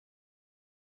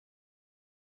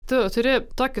Tu turi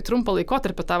tokį trumpą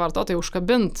laikotarpį tą vartotoją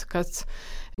užkabint, kad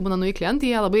būna nauji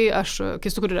klientai, jie labai, kai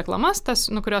sukuriu reklamas,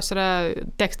 kurios yra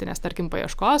tekstinės, tarkim,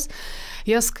 paieškos,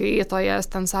 jie skaito, jas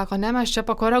ten sako, ne, mes čia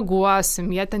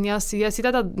pakoreguosim, jie ten jas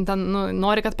įdeda,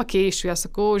 nori, kad pakeišiu, jie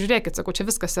sakau, žiūrėkit, sakau, čia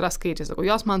viskas yra skaičiai, sakau,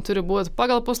 jos man turi būti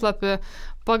pagal puslapį,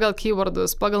 pagal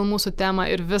keywordus, pagal mūsų temą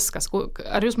ir viskas.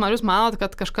 Ar jūs manot,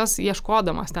 kad kažkas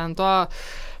ieškodamas ten to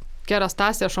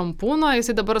Kerastase šampūno,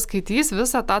 jisai dabar skaitys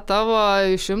visą tą tavo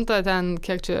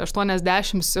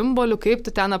 80 simbolių, kaip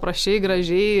tu ten aprašai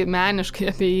gražiai, meniškai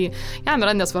apie jį. Jam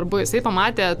yra nesvarbu, jisai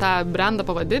pamatė tą brendo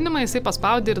pavadinimą, jisai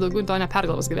paspaudė ir daugiau to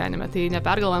nepergalvos gyvenime. Tai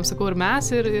nepergalvam, sakau, ir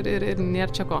mes, ir nėra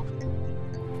čia ko.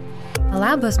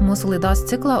 Labas mūsų laidos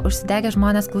ciklo Užsidegę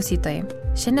žmonės klausytojai.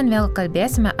 Šiandien vėl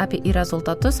kalbėsime apie į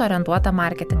rezultatus orientuotą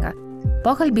marketingą.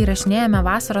 Pokalbį įrašinėjame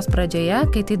vasaros pradžioje,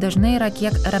 kai tai dažnai yra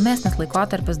kiek ramesnis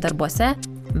laikotarpis darbuose,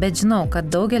 bet žinau, kad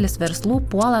daugelis verslų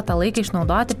puola tą laiką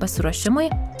išnaudoti pasiruošimui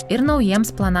ir naujiems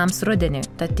planams rudeniui.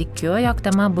 Tad tikiu, jog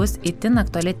tema bus itin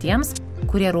aktuali tiems,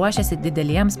 kurie ruošiasi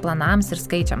dideliems planams ir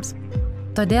skaičiams.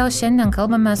 Todėl šiandien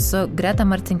kalbame su Greta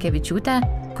Marcinkevičiūtė,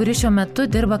 kuri šiuo metu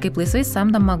dirba kaip laisvai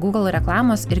samdoma Google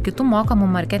reklamos ir kitų mokamų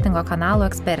marketingo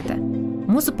kanalų ekspertė.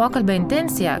 Mūsų pokalbio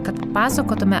intencija, kad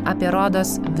pasakotume apie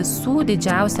rodos visų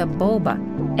didžiausią baubą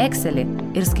 – Excelį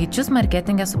ir skaičius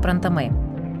marketingę suprantamai,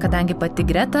 kadangi pati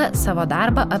Greta savo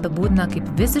darbą apibūdina kaip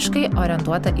visiškai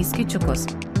orientuota į skaičiukus.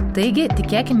 Taigi,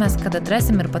 tikėkime, kad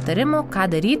atrasim ir patarimų, ką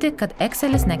daryti, kad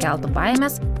Excelis nekeltų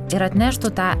baimės ir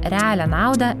atneštų tą realią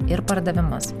naudą ir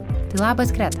pardavimus. Tai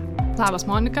labas, Greta. Labas,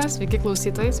 Monika, sveiki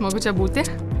klausytojai, smagu čia būti.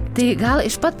 Tai gal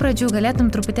iš pat pradžių galėtum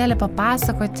truputėlį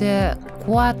papasakoti,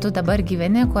 kuo tu dabar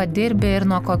gyveni, kuo dirbi ir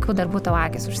nuo kokių darbų tavo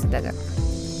akys užsidega.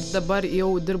 Dabar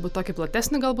jau dirbu tokį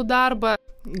platesnį galbūt darbą.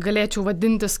 Galėčiau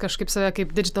vadintis kažkaip save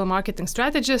kaip digital marketing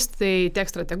strategist, tai tiek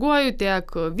strateguoju,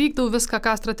 tiek vykdau viską,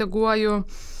 ką strateguoju.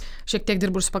 Šiek tiek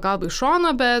dirbu su pagalba iš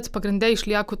šono, bet pagrindė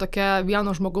išlieku tokia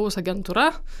vieno žmogaus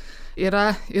agentūra.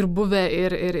 Yra ir buvę,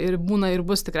 ir būna, ir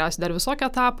bus tikriausiai dar visokių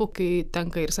etapų, kai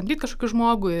tenka ir samdyti kažkokį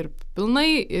žmogų, ir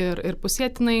pilnai, ir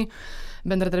pusėtinai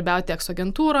bendradarbiauti tiek su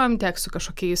agentūrom, tiek su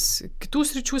kažkokiais kitų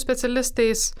sričių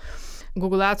specialistais.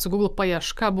 Google Ads, Google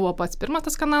paieška buvo pats pirmas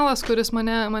tas kanalas, kuris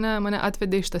mane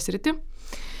atvedė į šitą sritį.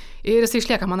 Ir jis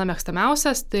išlieka mano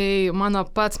mėgstamiausias, tai mano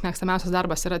pats mėgstamiausias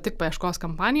darbas yra tik paieškos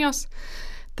kampanijos.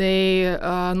 Tai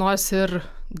nors ir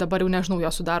dabar jau nežinau,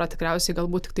 jos sudaro tikriausiai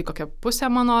galbūt tik tai kokią pusę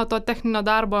mano to techninio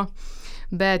darbo,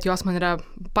 bet jos man yra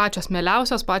pačios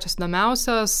mieliausios, pačios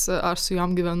įdomiausios, aš su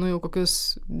jom gyvenu jau kokius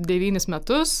 9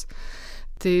 metus,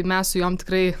 tai mes su jom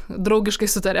tikrai draugiškai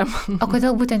sutarėm. O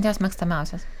kodėl būtent jos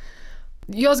mėgstamiausias?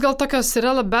 Jos gal tokios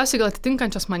yra labiausiai gal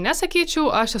atitinkančios mane, sakyčiau,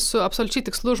 aš esu absoliučiai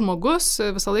tikslus žmogus,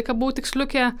 visą laiką buvau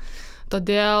tiksliukė,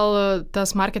 todėl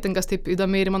tas marketingas taip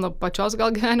įdomiai ir mano pačios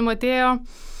gal gyvenimo atėjo.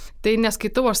 Tai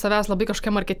neskaitau aš savęs labai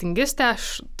kažkokia marketingistė, aš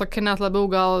tokia net labiau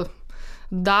gal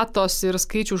datos ir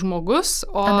skaičių žmogus.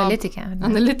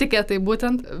 Analitikė, tai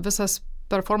būtent visas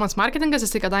performance marketingas,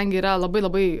 jisai kadangi yra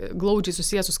labai glaudžiai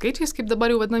susijęs su skaičiais, kaip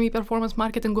dabar jau vadinami performance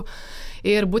marketingu.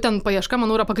 Ir būtent paieška,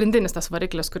 manau, yra pagrindinis tas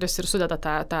variklis, kuris ir sudeda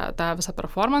tą visą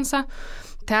performansą.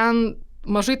 Ten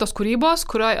mažai tos kūrybos,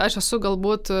 kurioje aš esu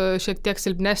galbūt šiek tiek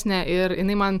silpnesnė ir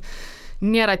jinai man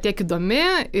nėra tiek įdomi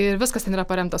ir viskas ten yra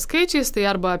paremtas skaičiais, tai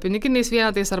arba piniginiais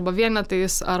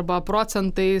vienetais, arba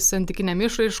procentais, santykiniam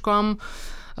išraiškom.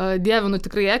 Dievinu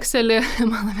tikrai Excelį,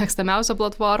 mano mėgstamiausia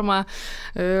platforma.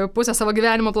 Pusę savo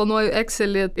gyvenimo planuoju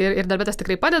Excelį ir darbė tas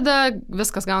tikrai padeda,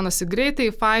 viskas gaunasi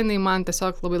greitai, fainai, man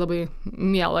tiesiog labai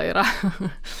miela yra.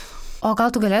 O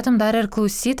gal tu galėtum dar ir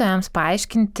klausytojams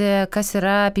paaiškinti, kas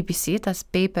yra PPC, tas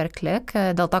pay per click,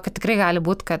 dėl to, kad tikrai gali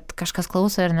būti, kad kažkas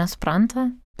klauso ir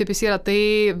nesupranta? PPC yra tai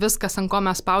viskas, ant ko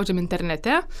mes spaudžiam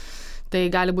internete. Tai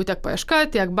gali būti tiek paieška,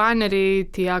 tiek baneriai,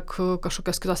 tiek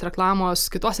kažkokios kitos reklamos,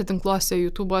 kitose tinkluose,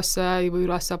 YouTube'uose,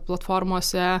 įvairiuose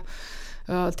platformose.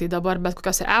 Tai dabar bet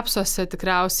kokiuose appsuose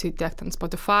tikriausiai, tiek ten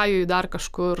Spotify'ui, dar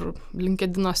kažkur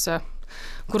LinkedInuose.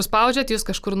 Kur spaudžiat, jūs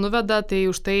kažkur nuveda, tai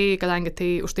už tai, kadangi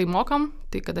tai už tai mokam,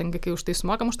 tai kadangi kai už tai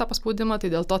sumokam už tą paspaudimą,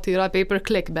 tai dėl to tai yra pay per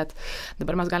click, bet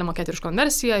dabar mes galime mokėti ir už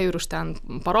konversiją, ir už ten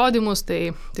parodymus,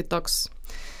 tai toks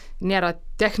nėra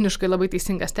techniškai labai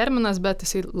teisingas terminas, bet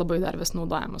jisai labai dar vis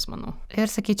naudojamas, manau. Ir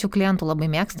sakyčiau, klientų labai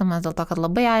mėgstamas dėl to, kad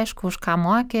labai aišku, už ką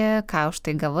moki, ką už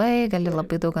tai gavai, gali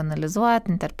labai daug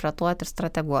analizuoti, interpretuoti ir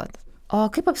strateguoti. O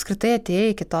kaip apskritai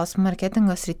atėjai iki tos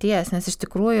marketingo srities? Nes iš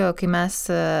tikrųjų, kai mes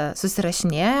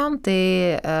susirašinėjom, tai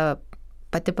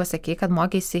pati pasakei, kad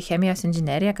mokėsi chemijos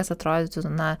inžineriją, kas atrodytų,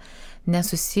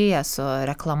 nesusiję su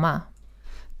reklama.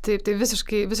 Taip, tai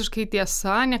visiškai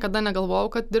tiesa, niekada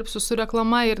negalvojau, kad dirbsiu su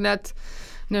reklama ir net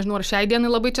Nežinau, ar šiai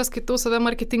dienai labai čia skaitau save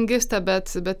marketingistę,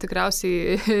 bet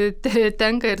tikriausiai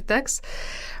tenka ir teks.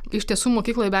 Iš tiesų,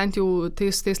 mokykloje bent jau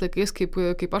tais laikais,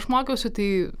 kaip aš mokiausi, tai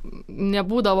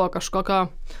nebūdavo kažkokio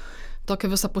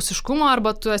tokio visapusiškumo,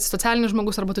 arba tu esi socialinis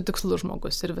žmogus, arba tu tikslus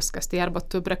žmogus ir viskas. Tai arba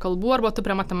tu prie kalbų, arba tu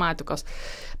prie matematikos.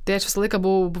 Tai aš visą laiką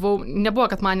nebuvo,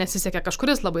 kad man nesisekė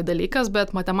kažkuris labai dalykas,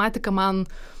 bet matematika man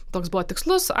toks buvo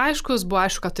tikslus, aiškus, buvo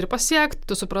aišku, ką turi pasiekti,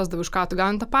 tu suprasdavai, už ką tu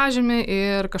gauni tą pažymį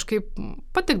ir kažkaip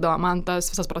patikdavo man tas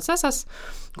visas procesas,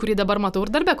 kurį dabar matau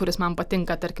ir darbe, kuris man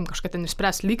patinka, tarkim, kažką ten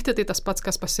išspręs lygti, tai tas pats,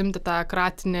 kas pasimti tą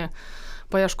kratinį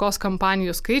paieškos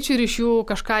kampanijų skaičių ir iš jų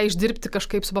kažką išdirbti,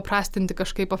 kažkaip supaprastinti,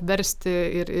 kažkaip apversti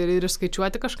ir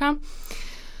skaičiuoti kažką.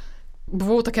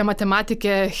 Buvau tokia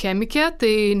matematikė, chemikė,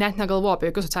 tai net negalvojau apie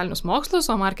jokius socialinius mokslus,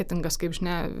 o marketingas, kaip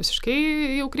žinia, visiškai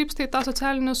jau krypsta į tą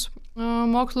socialinius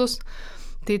mokslus.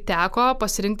 Tai teko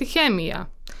pasirinkti chemiją.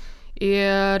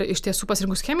 Ir iš tiesų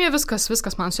pasirinkus chemiją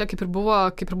viskas man su ja kaip ir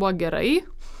buvo gerai.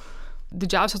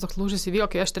 Didžiausias toks lūžis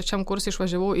įvyko, kai aš 3 kursui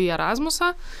išvažiavau į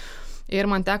Erasmusą. Ir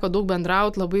man teko daug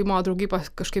bendrauti, labai mano draugai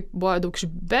kažkaip buvo daug iš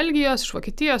Belgijos, iš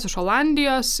Vokietijos, iš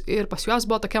Olandijos ir pas juos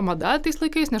buvo tokia mada tais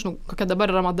laikais, nežinau, kokia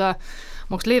dabar yra mada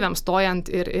moksleiviams stojant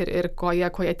ir ko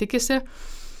jie tikisi,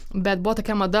 bet buvo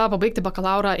tokia mada pabaigti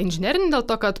bakalaurą inžinerinį, dėl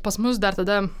to, kad pas mus dar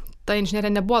tada ta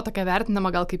inžinerija nebuvo tokia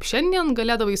vertinama gal kaip šiandien,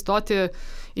 galėdavo įstoti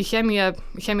į chemiją,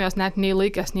 chemijos net nei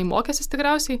laikęs, nei mokęsis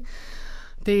tikriausiai.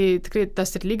 Tai tikrai tas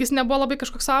ir lygis nebuvo labai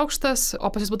kažkoks aukštas, o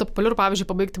pas jis būtų populiaru, pavyzdžiui,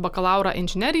 pabaigti bakalaurą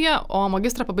inžineriją, o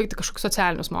magistrą pabaigti kažkokius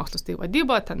socialinius mokslus, tai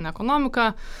vadyba, ten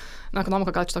ekonomika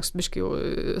gal čia toks biškai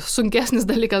sunkesnis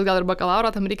dalykas, gal ir bakalauro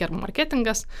tam reikia, arba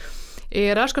marketingas.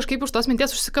 Ir aš kažkaip už tos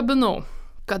minties užsikabinau,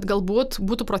 kad galbūt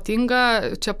būtų protinga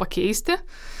čia pakeisti.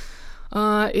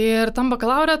 Ir tam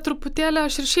bakalaurę truputėlį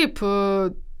aš ir šiaip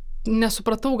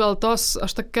nesupratau gal tos,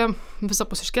 aš tokia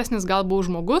visapusiškesnis gal buvau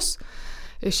žmogus,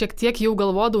 šiek tiek jau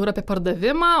galvodavau ir apie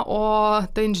pardavimą, o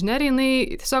ta inžinerija,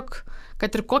 jinai tiesiog,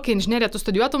 kad ir kokią inžineriją tu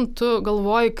studijuotum, tu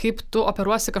galvoji, kaip tu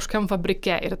operuosi kažkokiam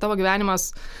fabrike ir tavo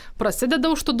gyvenimas prasideda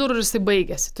už tų durų ir jisai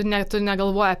baigėsi. Tu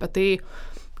negalvoji apie tai,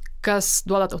 kas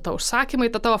duoda tau tą užsakymą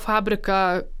į tą tavo fabriką,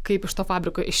 kaip iš to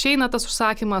fabriko išeina tas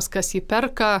užsakymas, kas jį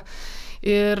perka.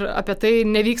 Ir apie tai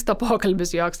nevyksta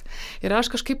pokalbis joks. Ir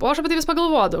aš apie tai vis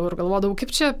pagalvodavau,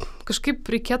 kaip čia kažkaip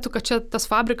reikėtų, kad čia tas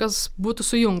fabrikas būtų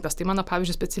sujungtas. Tai mano,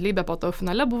 pavyzdžiui, specialybė po to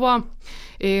finale buvo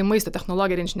maisto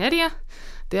technologija ir inžinerija.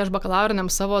 Tai aš bakalauriniam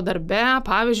savo darbe,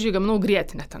 pavyzdžiui, gaminau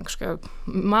grietinę, ten kažkokią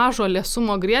mažo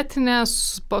liesumo grietinę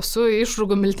su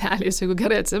išrūgų milteliais, jeigu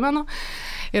gerai atsimenu.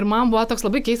 Ir man buvo toks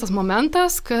labai keistas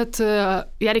momentas, kad ją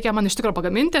reikėjo man iš tikrųjų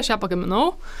pagaminti, aš ją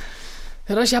pagaminau.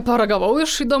 Ir aš ją paragavau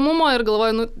iš įdomumo ir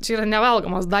galvoju, čia yra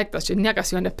nevalgomas daiktas, čia niekas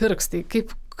jo nepirks, tai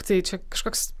čia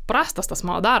kažkoks prastas tas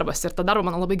mano darbas. Ir tą darbą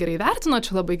man labai gerai vertino,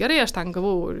 čia labai gerai, aš ten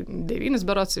gavau 9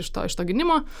 berods iš to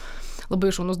gynimo,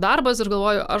 labai šaunus darbas ir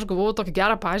galvoju, aš gavau tokį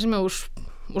gerą pažymį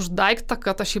už daiktą,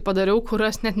 kad aš jį padariau,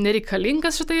 kurios net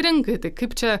nereikalingas šitai rinkai, tai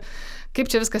kaip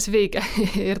čia viskas veikia.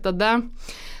 Ir tada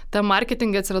tą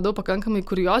marketingą atsiradau pakankamai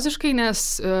kurioziškai,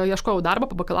 nes ieškojau darbą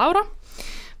po bakalauro.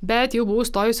 Bet jau buvau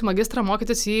stojusi magistrą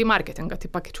mokytis į marketingą,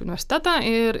 tai pakeičiau universitetą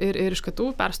ir iš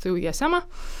kitų perstojau į ISM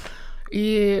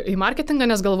į marketingą,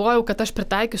 nes galvojau, kad aš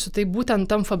pritaikysiu tai būtent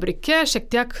tam fabrike, šiek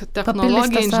tiek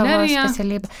technologija, inžinerija.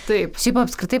 Taip. Šiaip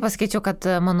apskritai pasakyčiau, kad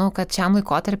manau, kad šiam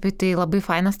laikotarpiui tai labai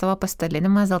fainas tavo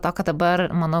pasidalinimas, dėl to, kad dabar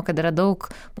manau, kad yra daug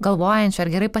galvojančių,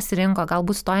 ar gerai pasirinko,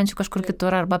 galbūt stojančių kažkur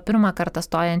kitur, arba pirmą kartą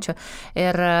stojančių.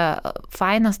 Ir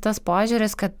fainas tas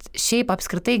požiūris, kad šiaip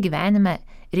apskritai gyvenime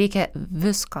reikia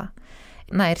visko.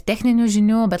 Na ir techninių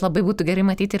žinių, bet labai būtų gerai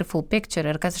matyti ir full picture.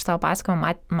 Ir kas iš tavo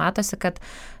pasakojimo matosi, kad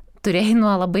turėjai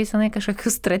nuo labai senai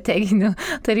kažkokių strateginių,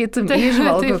 tarytum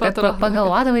įžvalgų, kad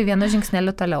pagalvodavai vienu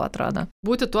žingsneliu toliau, atrodo.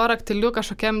 Būti tuo rakteliu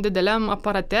kažkokiam dideliam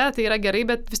aparate, tai yra gerai,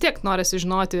 bet vis tiek norisi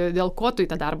žinoti, dėl ko tu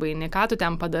į tą darbą eini, ką tu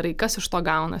ten padarai, kas iš to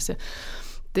gaunasi.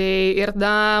 Tai ir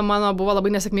tada mano buvo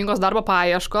labai nesėkmingos darbo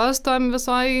paieškos tom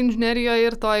visoje inžinerijoje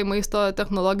ir toj maisto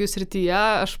technologijų srityje.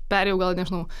 Aš perėjau gal,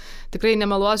 nežinau, tikrai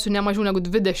nemeluosiu, ne mažiau negu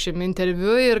 20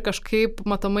 interviu ir kažkaip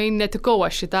matomai netikau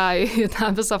aš į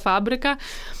tą visą fabriką.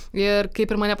 Ir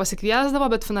kaip ir mane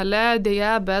pasikviesdavo, bet finale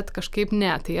dėja, bet kažkaip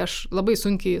ne. Tai aš labai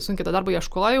sunkiai tą darbą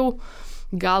ieškojau.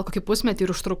 Gal kokį pusmetį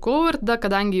ir užtrukau ir tada,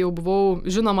 kadangi jau buvau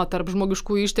žinoma tarp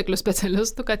žmogiškųjų išteklių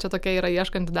specialistų, kad čia tokia yra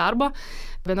ieškanti darbo,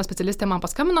 viena specialistė man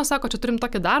paskambino, sako, čia turim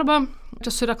tokį darbą,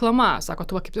 čia su reklama, sako,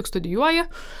 tu kaip tik studijuoji.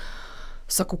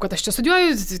 sakau, kad aš čia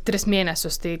studijuoju 3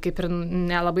 mėnesius, tai kaip ir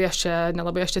nelabai aš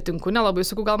čia tinku, nelabai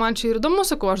sakau, gal man čia ir įdomu,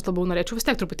 sakau, aš labiau norėčiau vis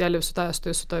tiek truputėlį su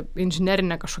ta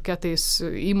inžinerinė kažkokia tais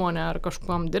įmonė ar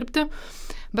kažkuom dirbti.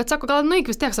 Bet sako, gal nueik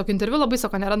vis tiek, sako, interviu labai,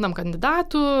 sako, nerandam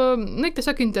kandidatų, nueik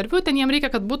tiesiog interviu, ten jiem reikia,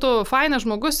 kad būtų fainas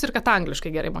žmogus ir kad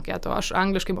angliškai gerai mokėtų. Aš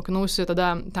angliškai mokinausi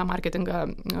tada tą marketingą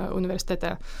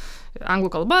universitete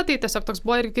anglų kalba, tai tiesiog toks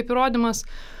buvo ir kaip įrodymas.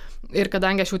 Ir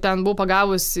kadangi aš jau ten buvau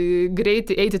pagavusi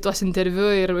greitai eiti tuos interviu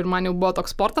ir man jau buvo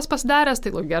toks sportas pasidaręs,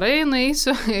 tai gerai,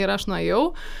 nueisiu ir aš nuėjau.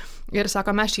 Ir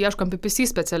sako, mes čia ieškom PPC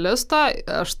specialisto,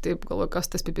 aš taip galvoju, kas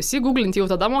tas PPC, googlinti jau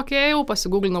tada mokėjau,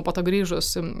 pasigūglinau po to grįžus,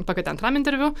 pakvietė antram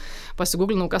interviu,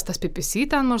 pasigūglinau, kas tas PPC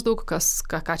ten maždaug,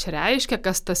 ką čia reiškia,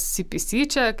 kas tas CPC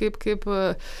čia,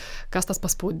 kas tas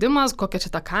paspaudimas, kokia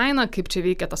čia ta kaina, kaip čia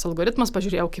veikia tas algoritmas,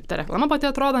 pažiūrėjau, kaip ta reklama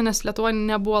pati atrodo, nes Lietuvoje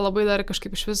nebuvo labai dar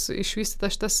kažkaip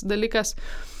išvystytas šitas dalykas.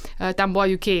 Ten buvo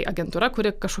UK agentūra,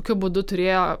 kuri kažkokiu būdu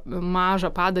turėjo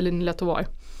mažą padalinį Lietuvoje.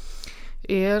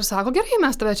 Ir sako, gerai,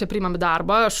 mes tave čia priimam į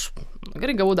darbą, aš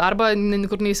gerai gavau darbą,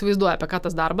 kur neįsivaizduoju, apie ką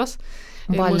tas darbas.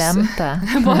 Buvo lemta.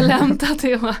 Buvo lemta,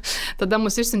 tai va. Tada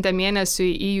mus išsiuntė mėnesiui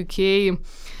į UK,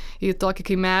 į tokį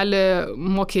kaimelį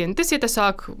mokintis, jie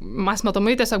tiesiog, mes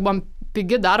matomai tiesiog buvom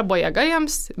pigi darbo jėga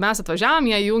jiems, mes atvažiavom,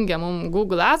 jie jungė mums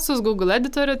Google Adsus, Google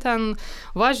editorių ten,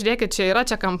 va, žiūrėkit, čia yra,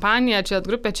 čia kampanija, čia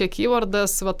grupė, čia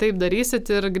keywordas, va taip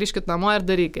darysit ir grįžkit namo ir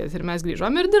darykit. Ir mes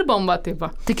grįžom ir dirbom, va taip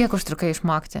va. Tai kiek užtrukai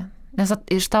išmokti? Nes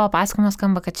iš tavo pasakojimo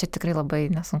skamba, kad čia tikrai labai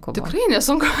nesunku buvo. Tikrai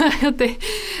nesunku.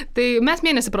 tai mes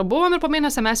mėnesį prabuvom ir po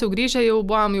mėnesio mes jau grįžę, jau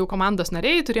buvom jau komandos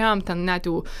nariai, turėjom ten net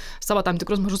jau savo tam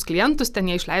tikrus mažus klientus, ten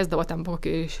jie išleisdavo ten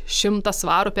kokį 100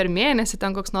 svarų per mėnesį,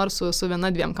 ten koks nors su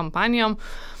 1-2 kampanijom.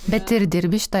 Bet ir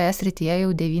dirbi šitoje srityje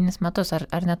jau 9 metus, ar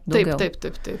net daugiau?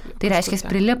 Taip. Tai reiškia, jis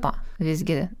prilipo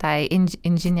visgi tai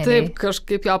inžinieriai. Taip,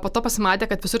 kažkaip jau po to pasimatė,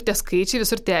 kad visur tie skaičiai,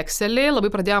 visur tie Exceliai, labai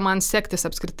pradėjo man sektis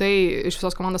apskritai iš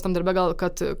visos komandos tam darbė, gal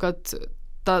kad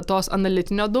tos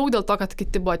analitinio daug, dėl to, kad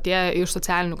kiti buvo atėję iš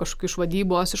socialinių kažkokių iš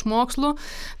vadybos, iš mokslų,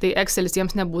 tai Excelis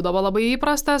jiems nebūdavo labai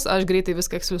įprastas, aš greitai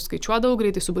viską Excelius skaičiuodavau,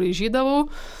 greitai subraižydavau,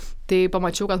 tai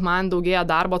pamačiau, kad man daugėja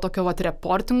darbo tokio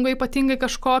reportingo ypatingai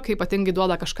kažko, kai ypatingai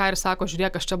duoda kažką ir sako,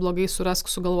 žiūrėk, aš čia blogai surask,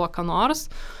 sugalvok ką nors.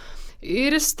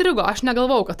 Ir įstrigo, aš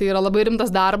negalvau, kad tai yra labai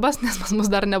rimtas darbas, nes pas mus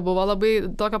dar nebuvo labai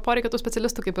tokio poreikio tų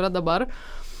specialistų, kaip yra dabar.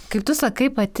 Kaip tu sakai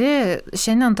pati,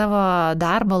 šiandien tavo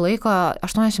darbo laiko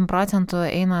 80%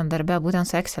 eina darbe būtent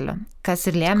su Exceliu. Kas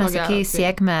ir lėmė, sakei,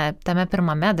 sėkmę tame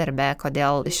pirmame darbe,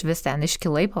 kodėl iš vis ten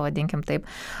iškilai, pavadinkim taip.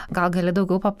 Gal gali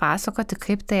daugiau papasakoti,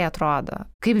 kaip tai atrodo?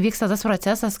 Kaip vyksta tas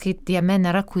procesas, kai jame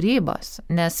nėra kūrybos?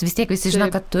 Nes vis tiek visi žino,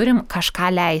 kad turim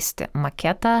kažką leisti.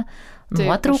 Maketą,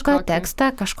 nuotrauką,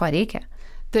 tekstą, kažko reikia.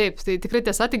 Taip, tai tikrai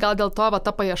tiesa, tai gal dėl to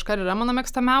ta paieška yra mano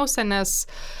mėgstamiausia, nes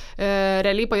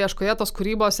realiai paieškoje tos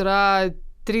kūrybos yra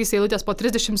 3 eilutės po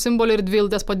 30 simbolių ir 2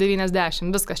 eilutės po 90.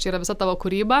 Viskas, čia yra visa tavo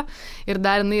kūryba ir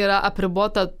dar jinai yra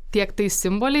apribota tiek tais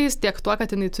simboliais, tiek tuo,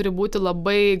 kad jinai turi būti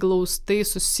labai glaustai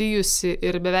susijusi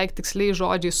ir beveik tiksliai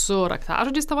žodžiai su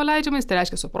raktažodžiais tavo leidžiamais, tai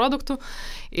reiškia su produktu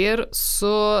ir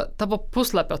su tavo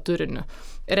puslapio turiniu.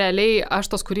 Realiai aš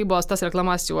tos kūrybos, tas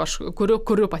reklamas jau aš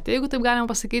kuriu pati, jeigu taip galima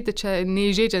pasakyti, čia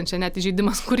neįžeidžiant, čia net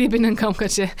įžeidimas kūrybininkam,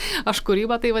 kad čia aš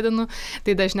kūrybą tai vadinu,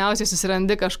 tai dažniausiai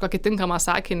susirandi kažkokį tinkamą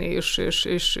sakinį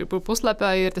iš puslapio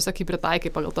ir tiesiog jį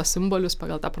pritaikai pagal tos simbolius,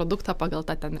 pagal tą produktą, pagal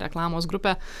tą ten reklamos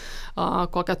grupę,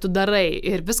 kokią tu darai.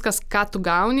 Ir viskas, ką tu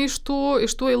gauni iš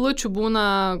tų eilučių, būna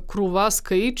krūva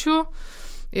skaičių.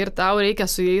 Ir tau reikia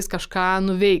su jais kažką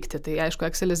nuveikti. Tai aišku,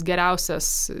 Excelis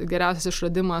geriausias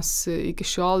išradimas iki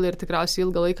šiol ir tikriausiai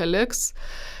ilgą laiką liks.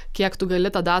 Kiek tu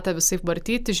gali tą datą visai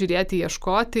vartyti, žiūrėti,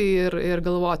 ieškoti ir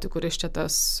galvoti, kuris čia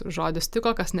tas žodis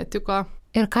tiko, kas netiko.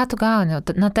 Ir ką tu gauni?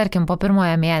 Na, tarkim, po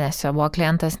pirmojo mėnesio buvo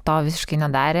klientas to visiškai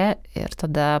nedarė ir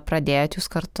tada pradėjot jūs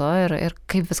kartu ir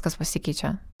kaip viskas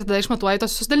pasikeičia? Tada išmatuoji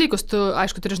tos visus dalykus. Tu,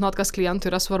 aišku, turi žinot, kas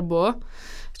klientui yra svarbu.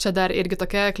 Čia dar irgi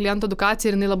tokia kliento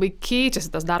edukacija ir jinai labai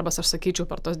keičiasi tas darbas, aš sakyčiau,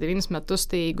 per tos 9 metus.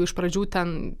 Tai jeigu iš pradžių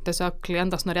ten tiesiog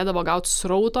klientas norėdavo gauti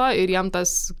srauto ir jam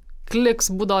tas kliks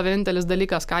būdavo vienintelis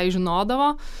dalykas, ką jis žinodavo,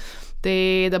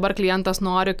 tai dabar klientas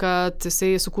nori, kad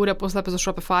jisai sukūrė puslapį su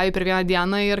Shopify per vieną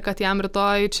dieną ir kad jam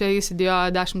rytoj čia įsidėjo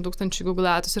 10 000 Google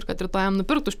Adsus ir kad rytoj jam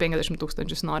nupirktų už 50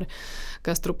 000 nori.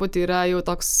 Kas truputį yra jau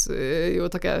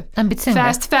tokia ambicinga.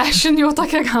 Fast fashion, jau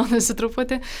tokia gaunasi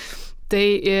truputį. Tai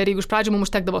ir jeigu iš pradžių mums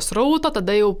užtekdavo srauto,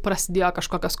 tada jau prasidėjo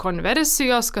kažkokios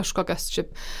konversijos, kažkokios,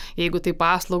 jeigu tai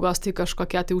paslaugos, tai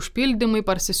kažkokie tai užpildymai,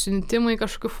 parsisiuntimai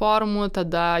kažkokių formų,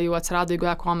 tada jau atsirado, jeigu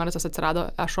e-commerce'as atsirado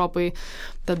e-shopai,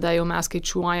 tada jau mes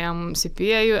skaičiuojam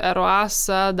CPA, ROAS,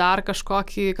 dar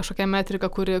kažkokią metriką,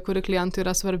 kuri klientui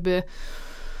yra svarbi.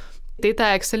 Tai tą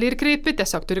Excelį ir kreipi,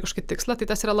 tiesiog turi kažkokį tikslą, tai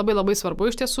tas yra labai labai svarbu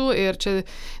iš tiesų ir čia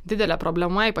didelė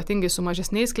problema, ypatingai su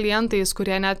mažesniais klientais,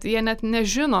 kurie jie net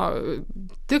nežino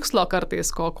tikslo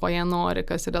kartais, ko jie nori,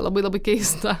 kas yra labai labai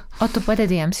keista. O tu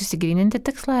padedi jiems išsigryninti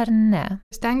tikslą ar ne?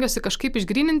 Stengiuosi kažkaip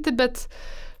išgryninti, bet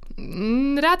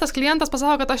retas klientas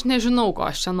pasako, kad aš nežinau, ko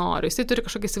aš čia noriu. Jisai turi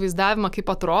kažkokį įsivaizdavimą,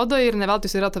 kaip atrodo ir ne veltui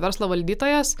jis yra to verslo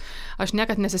valdytojas. Aš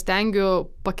niekad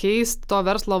nesistengiu pakeisti to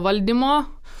verslo valdymo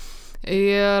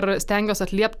ir stengiuosi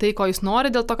atliepti tai, ko jis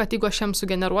nori, dėl to, kad jeigu aš jam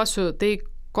sugeneruosiu tai,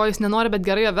 ko jis nenori, bet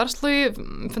gerai jo verslui,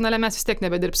 finale mes vis tiek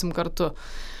nebedirbsim kartu.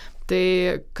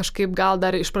 Tai kažkaip gal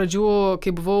dar iš pradžių,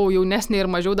 kai buvau jaunesnė ir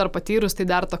mažiau dar patyrus, tai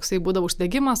dar toksai būdavo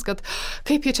uždegimas, kad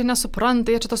kaip jie čia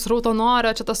nesupranta, jie čia tas rauto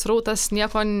nori, čia tas rautas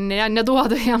nieko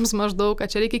neduoda jiems maždaug,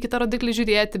 kad čia reikia kitą rodiklį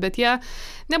žiūrėti, bet jie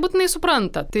nebūtinai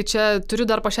supranta. Tai čia turiu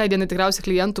dar po šiai dienai tikriausiai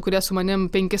klientų, kurie su manim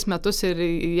 5 metus ir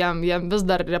jam vis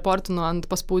dar reportinu ant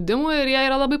paspaudimų ir jie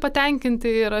yra labai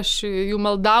patenkinti ir aš jų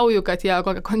maldauju, kad jie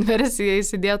kokią konversiją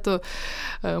įsidėtų.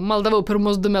 Maldavau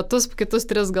pirmus 2 metus, kitus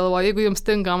 3 galvoju, jeigu jums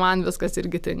tinka, man viskas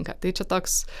irgi tinka. Tai čia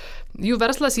toks, jų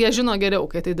verslas, jie žino geriau,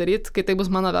 kai tai daryt, kai tai bus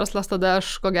mano verslas, tada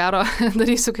aš ko gero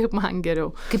darysiu kaip man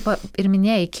geriau. Kaip ir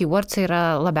minėjai, keywords yra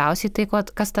labiausiai tai,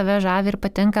 kas tave žavi ir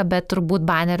patinka, bet turbūt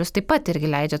banerius taip pat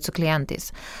irgi leidžiat su klientais.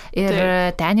 Ir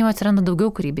taip, ten jau atsiranda daugiau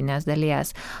kūrybinės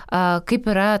dalies. Kaip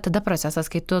yra tada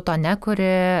procesas, kai tu to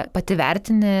nekuri, pati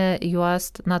vertini juos,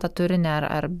 tą turinį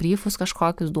ar briefus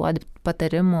kažkokius duodi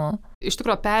patarimų? Iš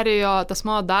tikrųjų, perėjo tas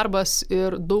mano darbas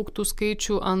ir daug tų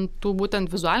skaičių ant tų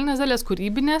būtent vizualinės dalies,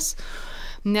 kūrybinės,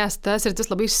 nes tas sritis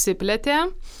labai išsiplėtė,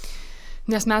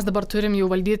 nes mes dabar turim jau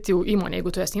valdyti įmonę.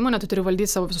 Jeigu tu esi įmonė, tu turi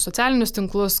valdyti savo visus socialinius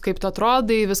tinklus, kaip tu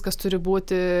atrodai, viskas turi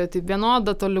būti taip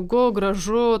vienoda, tolygu,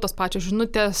 gražu, tos pačios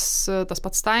žinutės, tas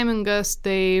pats timingas,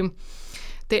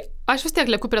 tai aš vis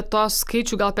tiek lieku prie tos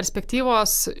skaičių gal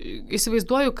perspektyvos,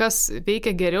 įsivaizduoju, kas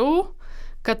veikia geriau,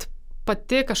 kad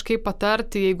pati kažkaip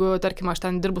patarti, jeigu, tarkim, aš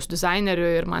ten dirbu su dizaineriu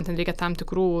ir man ten reikia tam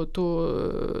tikrų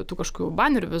tų kažkokių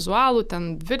banerių, vizualų, ten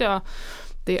video,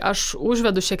 tai aš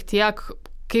užvedu šiek tiek,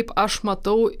 kaip aš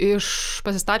matau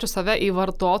pasistačiu save į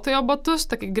vartotojo batus,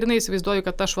 tai grinai įsivaizduoju,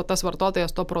 kad aš tas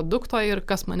vartotojas to produkto ir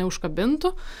kas mane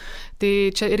užkabintų. Tai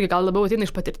čia irgi gal labiau ateina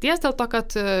iš patirties dėl to,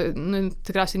 kad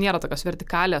tikriausiai nėra tokios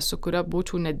vertikalės, su kuria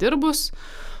būčiau nedirbus.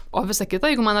 O visa kita,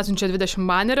 jeigu man atsiunčia 20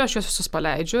 banerių, aš juos visus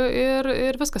paleidžiu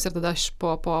ir viskas. Ir tada aš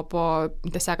po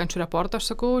sekančių reportų aš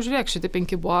sakau, žiūrėk, šitie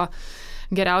 5 buvo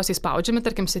geriausiai spaudžiami,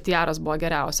 tarkim, CTR'as buvo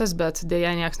geriausias, bet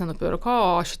dėja nieks nenupirko,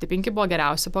 o šitie 5 buvo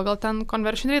geriausi pagal ten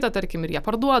conversion rate, tarkim, ir jie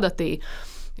parduoda. Tai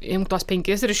imk tuos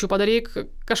 5 ir iš jų padaryk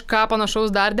kažką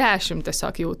panašaus dar 10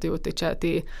 tiesiog jau.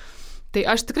 Tai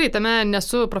aš tikrai tame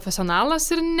nesu profesionalas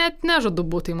ir net nežadu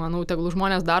būti, manau, tegul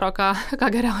žmonės daro, ką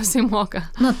geriausiai moka.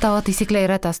 Tavo taisyklė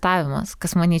yra testavimas,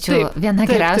 kas, manyčiau, viena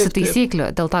geriausių taisyklių.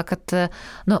 Dėl to, kad,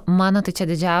 mano tai čia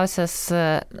didžiausias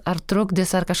ar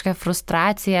trukdis, ar kažkokia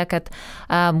frustracija, kad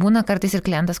būna kartais ir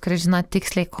klientas, kuris žino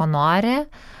tiksliai, ko nori.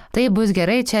 Tai bus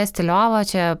gerai, čia stiliova,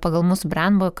 čia pagal mūsų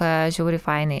brandbooką žiauriai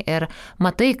fainai. Ir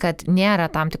matai, kad nėra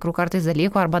tam tikrų kartais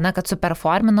dalykų, arba kad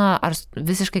superformino, ar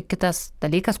visiškai kitas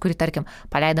dalykas, kurį, tarkim,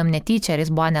 paleidom netyčia, ir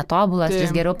jis buvo netobulas,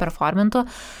 jis geriau performintų.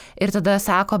 Ir tada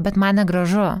sako, bet man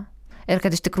negražu. Ir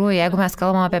kad iš tikrųjų, jeigu mes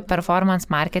kalbam apie performance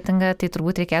marketingą, tai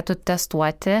turbūt reikėtų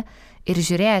testuoti ir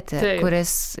žiūrėti,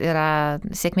 kuris yra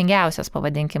sėkmingiausias,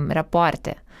 pavadinkim,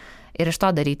 reporte. Ir iš to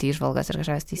daryti įžvalgas ir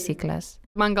kažkokias taisyklės.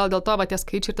 Man gal dėl to tie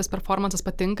skaičiai ir tas performances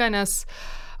patinka, nes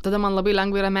tada man labai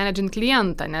lengva yra managint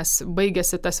klientą, nes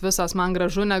baigėsi tas visas man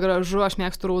gražu, negražu, aš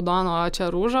mėgstu raudono, o čia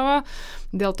rūžavo,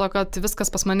 dėl to, kad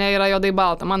viskas pas mane yra juodai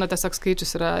balta. Mano tiesiog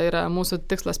skaičius yra mūsų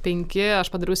tikslas 5,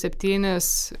 aš padariau 7,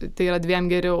 tai yra 2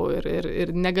 geriau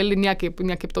ir negali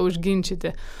niekaip to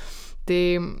užginčyti. Tai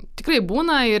tikrai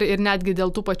būna ir netgi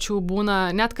dėl tų pačių būna,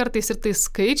 net kartais ir tai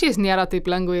skaičiais nėra taip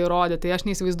lengva įrodyti. Tai aš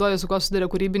neįsivaizduoju, su kuo susiduria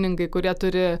kūrybininkai, kurie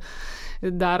turi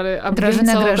dar apginti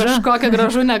savo kažkokią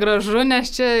gražu, negražu,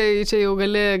 nes čia jau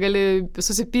gali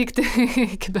susipykti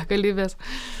iki begalybės.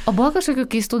 O buvo kažkokių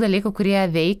keistų dalykų, kurie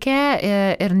veikia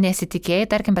ir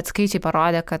nesitikėjai, tarkim, bet skaičiai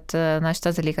parodė, kad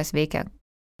šitas dalykas veikia?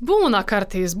 Būna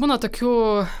tokių,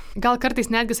 gal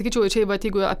kartais netgi sakyčiau, čia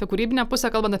jeigu apie kūrybinę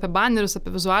pusę, kalbant apie banerius, apie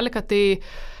vizualiką, tai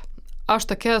aš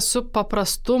tokia esu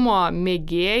paprastumo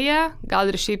mėgėja,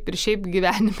 gal ir šiaip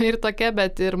gyvenime ir tokia,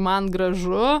 bet ir man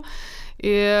gražu.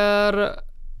 Ir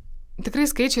tikrai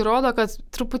skaičiai rodo, kad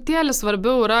truputėlį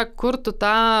svarbiau yra, kur tu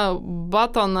tą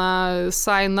batoną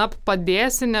sign up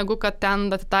padėsi, negu kad ten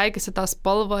atitaikysi tą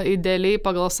spalvą idealiai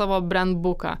pagal savo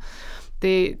brandbooką.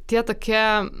 Tai tie tokie,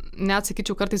 net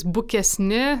sakyčiau, kartais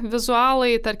bukesni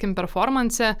vizualai, tarkim,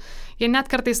 performance, jie net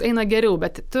kartais eina geriau,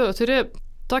 bet tu turi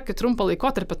tokį trumpą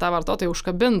laikotarpį tą vartotoją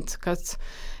užkabint, kad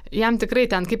jam tikrai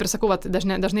ten, kaip ir sakau,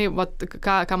 dažnai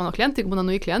ką mano klientai, būna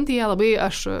nauji klientai, jie labai,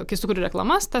 kai sukuriu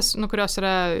reklamas, kurios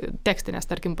yra tekstinės,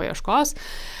 tarkim, paieškos,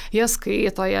 jie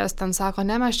skaito, jas ten sako,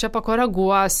 ne, mes čia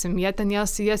pakoreguosim, jie ten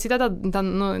jas įdeda,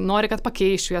 nori, kad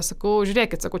pakeišiu, jie sakau,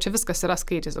 žiūrėkit, sakau, čia viskas yra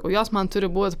skaičiai, sakau, jos man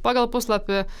turi būti pagal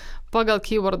puslapį, pagal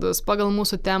keywordus, pagal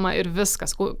mūsų temą ir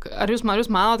viskas. Ar jūs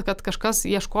manot, kad kažkas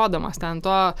ieškodamas ten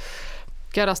to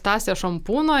Kerastase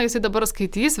šampūno, jisai dabar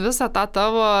skaitys visą tą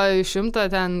tavo 100,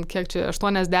 ten, kiek čia,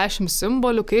 80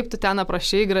 simbolių, kaip tu ten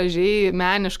aprašai gražiai,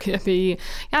 meniškai apie jį.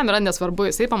 Jam yra nesvarbu,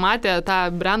 jisai pamatė tą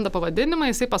brandą pavadinimą,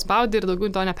 jisai paspaudė ir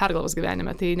daugiau to nepergalvos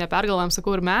gyvenime. Tai nepergalvam,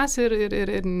 sakau, ir mes,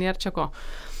 ir nėra čia ko.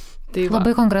 Tai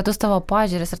labai konkretus tavo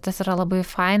požiūris ir tas yra labai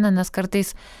faina, nes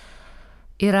kartais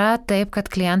yra taip, kad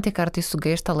klientai kartais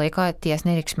sugaišta laiko ties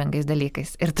nereikšmingais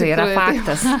dalykais. Ir tai yra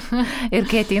faktas. Ir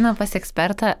kai ateina pas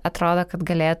ekspertą, atrodo, kad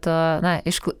galėtų,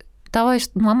 tavo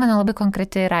nuomonė labai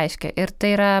konkreti ir aiškiai. Ir tai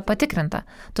yra patikrinta.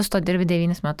 Tu su to dirbi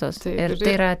 9 metus. Taip,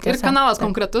 tai yra tiesa. Ir kanalas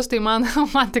konkretus, tai man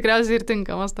tikriausiai ir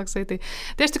tinkamas toksai. Tai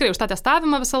aš tikrai už tą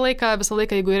testavimą visą laiką,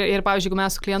 jeigu pavyzdžiui, jeigu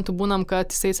mes su klientu būnam,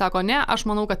 kad jisai sako, ne, aš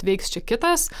manau, kad veiks čia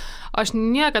kitas, aš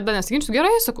niekada nesiginčiu,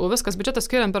 gerai, sakau, viskas, biudžetas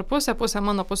skiriam per pusę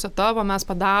mano, pusę tavo, mes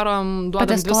padarom,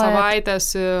 duodam 2 savaitės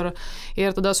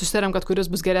ir tada susitariam, kad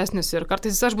kuris bus geresnis. Ir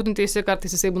kartais aš būtum teisi,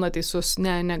 kartais jisai būna teisus.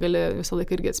 Ne, negali visą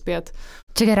laiką irgi atspėti.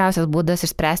 Čia geriausias būdas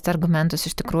išspręsti argumentus.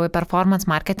 Iš tikrųjų, performance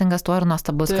marketingas tuo ir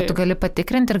nuostabus, kad tu gali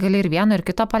patikrinti ir gali ir vieno, ir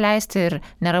kito paleisti ir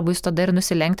nėra baisu tada ir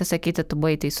nusilenkti, sakyti, tu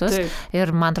buvai teisus. Taip.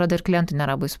 Ir man atrodo, ir klientui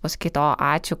nėra baisu pasakyti, o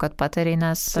ačiū, kad patarai,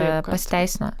 nes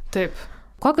pasiteisino. Taip.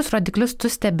 Kokius rodiklius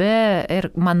tu stebi ir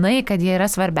manai, kad jie yra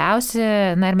svarbiausi,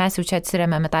 ir mes jau čia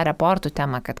atsirėmėme tą reportų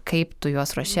temą, kad kaip tu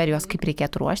juos ruoši, ar juos kaip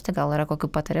reikėtų ruošti, gal yra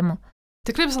kokių patarimų?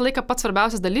 Tikrai visą laiką pats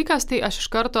svarbiausias dalykas, tai aš iš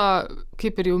karto,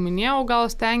 kaip ir jau minėjau, gal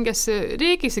stengiasi,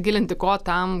 reikia įsigilinti, ko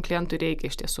tam klientui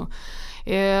reikia iš tiesų.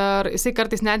 Ir jisai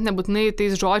kartais net nebūtinai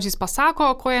tais žodžiais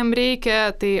pasako, ko jam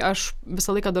reikia, tai aš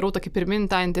visą laiką darau tokį pirminį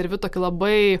tą interviu, tokį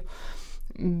labai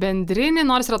bendrinį,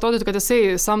 nors ir atrodytų, kad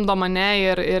jisai samdo mane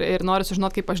ir nori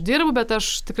sužinoti, kaip aš dirbu, bet aš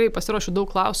tikrai pasiruošiu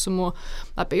daug klausimų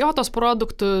apie jo tos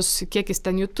produktus, kiek jis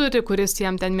ten jų turi, kuris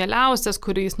jam ten mieliausias,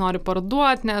 kurį jis nori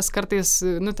parduoti, nes kartais,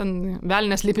 ten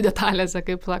velnės slypi detalėse,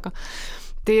 kaip sako.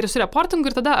 Tai ir su reportingu,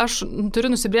 ir tada aš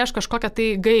turiu nusibrėžti kažkokią tai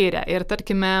gairę ir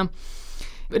tarkime,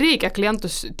 reikia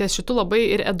klientus ties šitų labai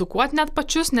ir edukuoti net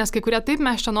pačius, nes kai kurie taip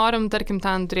mes čia norim, tarkim,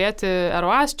 ten turėti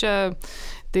ROAS čia,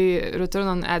 tai return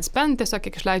on ad spend, tiesiog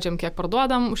kiek išleidžiam, kiek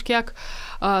parduodam, už kiek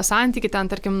santykį ten,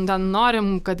 tarkim, ten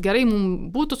norim, kad gerai mums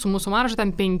būtų su mūsų marža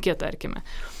ten 5, tarkime.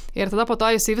 Ir tada po to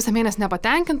jisai visą mėnesį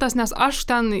nepatenkintas, nes aš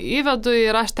ten įvedu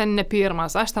ir aš ten ne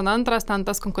pirmas, aš ten antras, ten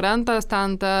tas konkurentas,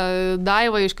 ten ta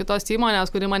Daiva iš kitos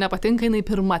įmonės, kuri man nepatinka, jinai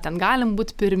pirma, ten galim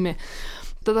būti pirmi.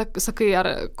 Tada sakai,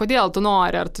 kodėl tu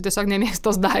nori, ar tu tiesiog nemėgsti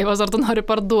tos Daivos, ar tu nori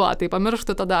parduoti, tai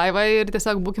pamirštų tą Daivą ir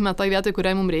tiesiog būkime toj vietoj,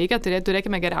 kuriai mums reikia,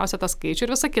 turėkime geriausią tą skaičių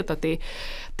ir visą kitą.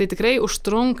 Tai tikrai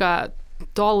užtrunka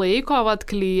to laiko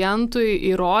klientui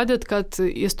įrodyti, kad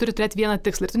jis turi turėti vieną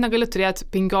tikslą ir tu negali turėti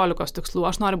 15 tikslų.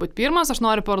 Aš noriu būti pirmas, aš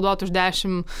noriu parduoti už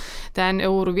 10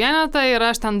 eurų vienetą ir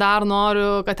aš ten dar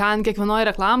noriu, kad ten kiekvienoje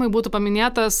reklamai būtų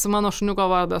paminėtas mano šuniuko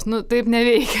vardas. Taip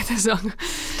neveikia tiesiog.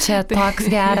 Čia toks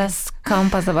geras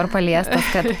kampas dabar paliestas,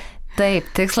 kad taip,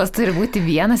 tikslas turi būti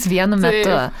vienas vienu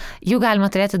metu. Jų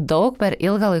galima turėti daug per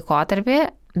ilgą laikotarpį,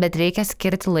 bet reikia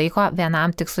skirti laiko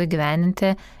vienam tikslui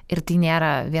gyveninti ir tai nėra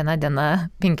viena diena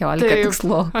 15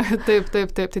 tikslų. Taip.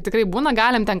 Tai tikrai būna,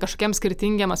 galim ten kažkokiem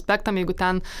skirtingiem aspektam, jeigu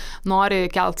ten nori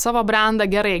kelt savo brandą,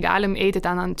 gerai, galim eiti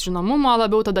ten ant žinomumo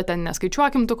labiau, tada ten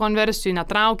neskaičiuokim tų konversijų,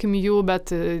 netraukim jų,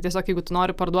 bet tiesiog jeigu tu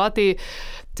nori parduoti,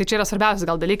 tai čia yra svarbiausias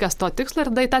gal dalykas to tikslo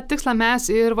ir tą tikslą mes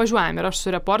ir važiuojam. Ir aš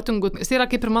su reportingu, jis yra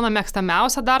kaip ir mano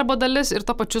mėgstamiausia darbo dalis ir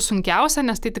to pačiu sunkiausia,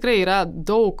 nes tai tikrai yra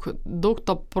daug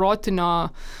to protinio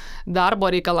darbo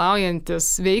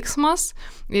reikalaujantis veiksmas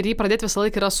ir jį pradėti visą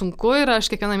laiką yra sunku ir aš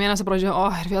kiekvieną mėnesį pradžioju,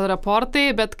 ir vėl reportai,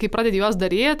 bet kai pradedi juos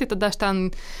daryti, tai tada aš ten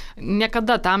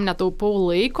niekada tam netaupau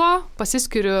laiko,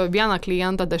 pasiskiriu vieną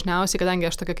klientą dažniausiai,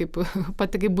 kadangi aš tokia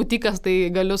pati kaip butikas, tai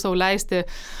galiu sau leisti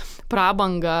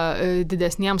prabangą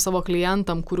didesniems savo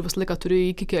klientam, kur visą laiką turiu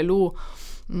iki kelių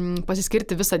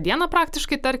pasiskirti visą dieną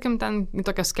praktiškai, tarkim, ten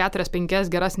tokias 4-5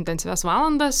 geras intensyvias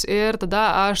valandas ir tada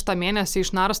aš tą mėnesį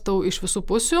išnarstau iš visų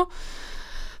pusių.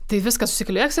 Tai viską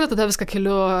susikeliu Excelį, tada viską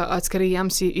keliu atskirai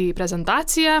jiems į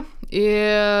prezentaciją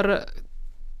ir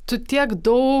tu tiek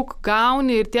daug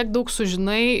gauni ir tiek daug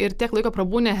sužinai ir tiek laiko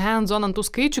prabūni hands-on ant tų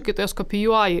skaičių, kai tu jas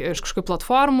kopijuoji iš kažkokių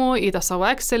platformų į tą savo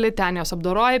Excelį, ten jos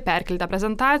apdoroji, perkeli tą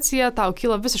prezentaciją, tau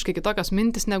kyla visiškai kitokios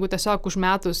mintis, negu tiesiog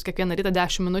užmetus kiekvieną rytą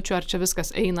 10 minučių, ar čia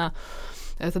viskas eina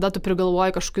tada tu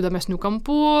prigalvoji kažkokių įdomesnių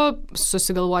kampų,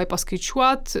 susigalvoji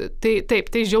paskaičiuoti,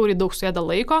 tai žiauriai daug suėda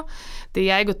laiko, tai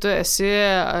jeigu tu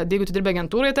dirbi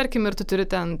agentūrai, tarkim, ir tu turi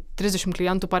ten 30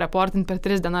 klientų pareportinti per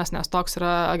 3 dienas, nes toks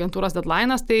yra agentūros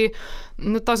deadline'as, tai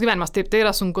toks gyvenimas, taip, tai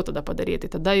yra sunku tada padaryti,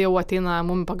 tada jau ateina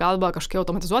mum pagalba kažkokie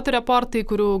automatizuoti reportai,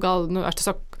 kurių gal,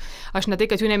 aš ne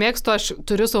tai, kad jų nemėgstu, aš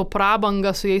turiu savo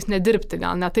prabangą su jais nedirbti,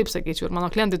 gal ne taip sakyčiau, ir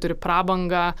mano klientai turi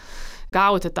prabangą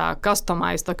gauti tą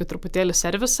customize tokį truputėlį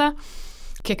servisą.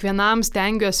 Kiekvienam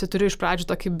stengiuosi, turiu iš pradžių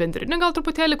tokį bendrinį gal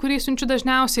truputėlį, kurį siunčiu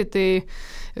dažniausiai, tai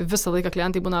visą laiką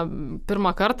klientai būna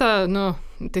pirmą kartą,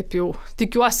 taip jau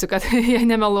tikiuosi, kad jie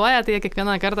nemeluoja, tai jie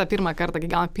kiekvieną kartą, pirmą kartą,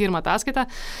 kai gauna pirmą ataskaitą,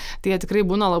 tai jie tikrai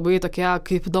būna labai tokie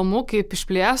kaip įdomu, kaip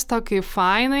išplėsta, kaip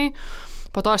fainai.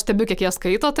 Po to aš stebiu, kiek jie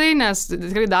skaito tai, nes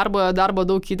tikrai darbo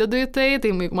daug įdedu į tai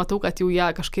matau, kad jau jie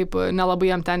kažkaip nelabai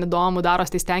jam ten įdomu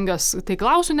daros, tai stengiuosi, tai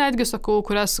klausiu netgi, sakau,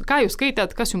 ką jūs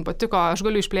skaitėt, kas jums patiko, aš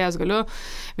galiu išplės,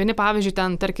 Vieni, pavyzdžiui,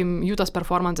 ten, tarkim, jų tas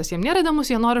performances jiems nėra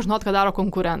įdomus, jie nori žinoti, ką daro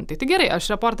konkurentai. Tai gerai, aš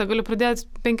reportą galiu pridėti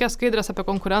 5 skaidrės apie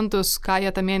konkurentus, ką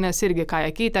jie tą mėnesį irgi, ką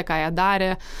jie keitė, ką jie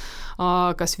darė,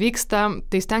 kas vyksta.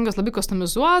 Tai stengiuosi labai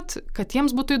customizuoti, kad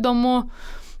jiems būtų įdomu.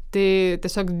 Tai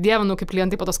tiesiog dievinu, kaip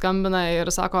klientai po to skambina ir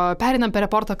sako, perinam per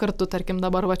reportą kartu, tarkim,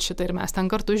 dabar va šitą ir mes ten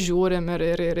kartu žiūrim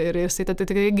ir jisai tai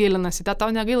tikrai gilinasi, tau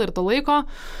negaila ir to laiko.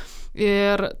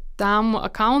 Ir tam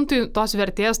accountui tos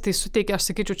vertės tai suteikia, aš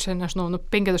sakyčiau, čia, nežinau,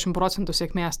 50%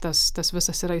 sėkmės tas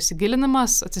visas yra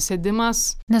įsigilinimas, atsisėdimas.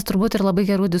 Nes turbūt ir labai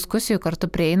gerų diskusijų kartu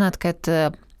prieinat, kad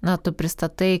tu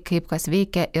pristatai, kaip kas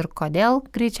veikia ir kodėl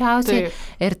greičiausiai. Taip.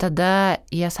 Ir tada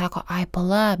jie sako,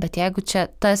 pala, bet jeigu čia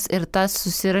tas ir tas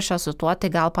susirašo su tuo,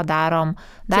 tai gal padarom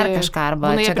dar kažką,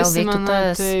 arba čia gal veiktų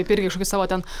tas. Taip, irgi kažkokį savo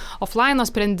ten offline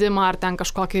sprendimą, ar ten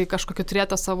kažkokį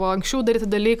turėtą savo anksčiau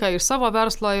daryti dalyką iš savo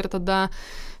verslo ir tada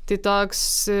tai toks,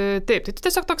 taip, tai tu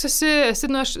tiesiog toks esi,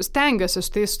 aš stengiuosi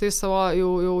su tais savo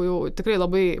jau tikrai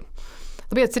labai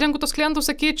atsirenku tos klientus,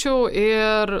 sakyčiau,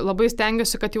 ir labai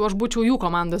stengiuosi, kad jau aš būčiau jų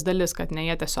komandos dalis, kad ne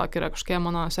jie tiesiog yra kažkokie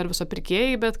mano serviso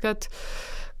pirkėjai, bet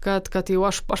kad jau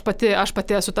aš pati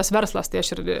esu tas verslas, tai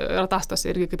aš ir ataskaitos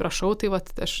irgi kaip rašau, tai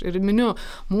aš ir miniu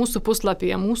mūsų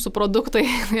puslapyje, mūsų produktai,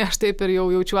 tai aš taip ir jau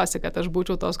jaučiuosi, kad aš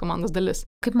būčiau tos komandos dalis.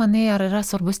 Kaip manai, ar yra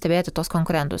svarbu stebėti tos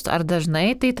konkurentus? Ar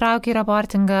dažnai tai traukia į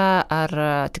reportingą, ar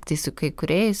tik tai su kai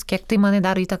kuriais? Kiek tai, manai,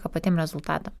 daro įtaką patiem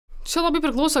rezultatam? Čia labai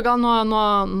priklauso gal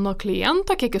nuo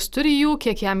kliento, kiek jis turi jų,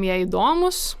 kiek jam jie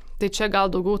įdomus. Tai čia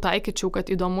gal daugiau taikyčiau, kad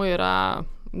įdomu yra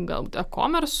galbūt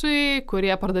e-commerce'ui,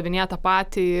 kurie pardavinėja tą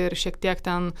patį ir šiek tiek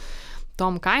ten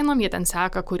tom kainom, jie ten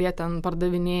seka, kurie ten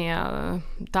pardavinėja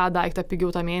tą daiktą pigiau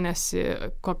tą mėnesį,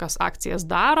 kokias akcijas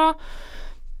daro.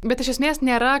 Bet iš esmės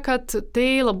nėra, kad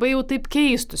tai labai jau taip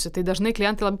keistusi. Tai dažnai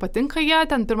klientai labai patinka jie,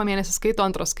 ten pirmą mėnesį skaito,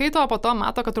 antrą skaito, o po to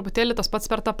mato, kad truputėlį tas pats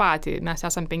per tą patį. Mes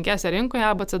esam 5 rinkoje,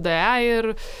 ABCDE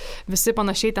ir visi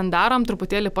panašiai ten darom,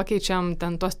 truputėlį pakeičiam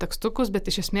ten tuos tekstukus,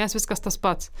 bet iš esmės viskas tas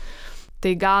pats.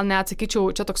 Tai gal neatsakyčiau,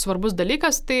 čia toks svarbus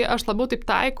dalykas, tai aš labiau taip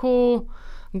taikau,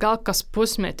 gal kas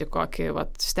pusmetį kokį,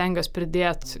 stengiuosi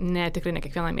pridėti, tikrai ne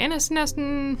kiekvieną mėnesį, nes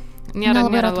nėra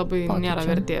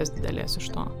vertės didelės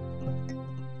iš to.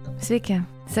 Sveiki.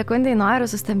 Sekundai noriu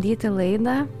sustabdyti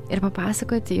laidą ir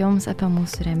papasakoti jums apie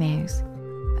mūsų rėmėjus.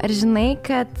 Ar žinai,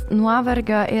 kad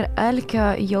nuovargio ir alkio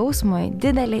jausmui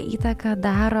didelę įtaką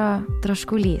daro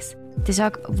troškulys?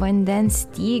 Tiesiog vandens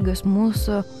stygius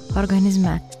mūsų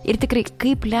organizme. Ir tikrai,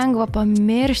 kaip lengva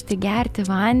pamiršti gerti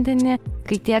vandenį,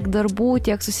 kai tiek darbų,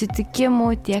 tiek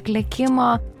susitikimų, tiek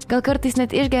lėkimo. Gal kartais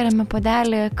net išgeriame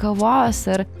puodelį kavos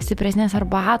ar stipresnės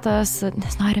arbatos,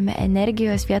 nes norime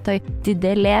energijos vietoj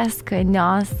didelės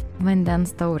skanios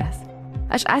vandens taurės.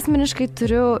 Aš asmeniškai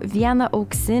turiu vieną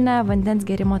auksinę vandens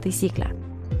gerimo taisyklę.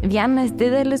 1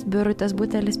 didelis birutės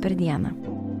butelis per dieną.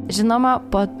 Žinoma,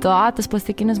 po to tas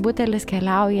plastikinis butelis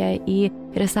keliauja į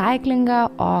recyklingą,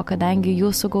 o kadangi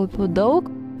jų sukaupiu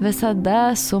daug,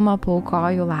 visada sumą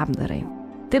paaukoju labdarai.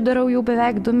 Taip darau jau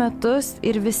beveik 2 metus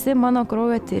ir visi mano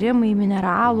kraujo tyrimai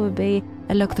mineralų bei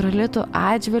elektrolitų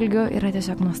atžvilgių yra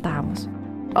tiesiog nuostabūs.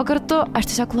 O kartu aš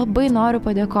tiesiog labai noriu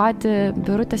padėkoti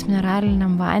Birutės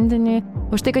mineraliniam vandeniui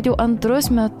už tai, kad jau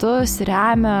 2 metus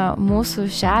remia mūsų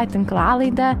šią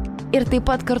tinklalaidę ir taip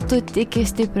pat kartu tiki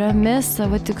stipriomis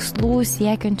savo tikslų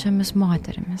siekiančiomis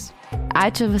moterimis.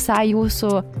 Ačiū visai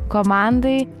jūsų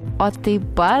komandai, o taip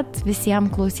pat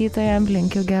visiems klausytojams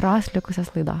linkiu geros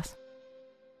likusios laidos.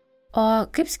 O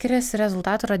kaip skiriasi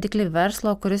rezultatų rodikliai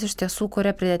verslo, kuris iš tiesų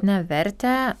kuria pridėtinę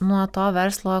vertę, nuo to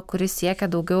verslo, kuris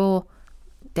siekia daugiau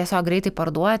tiesiog greitai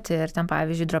parduoti ir ten,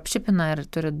 pavyzdžiui, dropshipina ir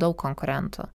turi daug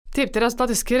konkurentų? Taip, tai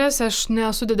rezultatai skiriasi, aš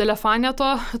nesu didelė fanė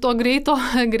to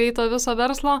greito viso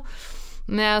verslo.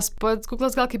 nes pats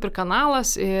Google'as gal kaip ir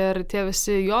kanalas ir tie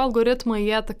visi jo algoritmai,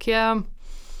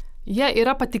 jie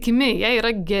yra patikimi, jie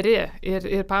yra geri.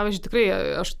 Ir pavyzdžiui, tikrai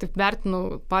aš taip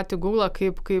vertinu patį Google'ą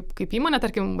kaip įmonę,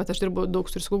 tarkim, bet aš dirbu daug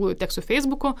su Google'u, tiek su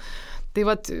Facebook'u. Tai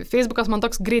Facebook'as man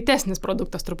toks greitesnis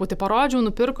produktas, truputį parodžiau,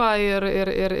 nupirko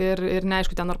ir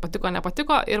neaišku, ten ar patiko,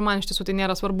 nepatiko, ir man iš tiesų tai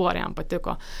nėra svarbu, ar jam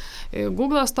patiko.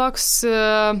 Google'as toks,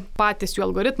 patys jų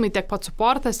algoritmai, tiek pats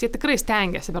supportas, jie tikrai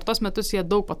stengiasi, per tos metus jie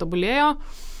daug patobulėjo.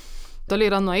 Toliai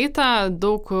yra nueita,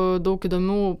 daug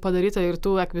įdomių padaryta ir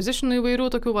tų acquisitionų įvairių,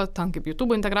 tokių, ten kaip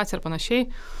YouTube integracija ir panašiai.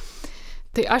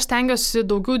 Tai aš stengiuosi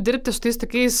daugiau dirbti su tais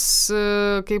tokiais,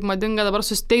 kaip madinga dabar,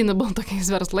 sustainable tokiais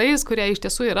verslais, kurie iš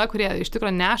tiesų yra, kurie iš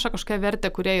tikrųjų neša kažkokią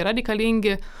vertę, kurie yra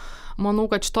reikalingi. Manau,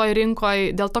 kad šitoj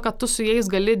rinkoje, dėl to, kad tu su jais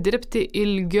gali dirbti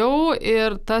ilgiau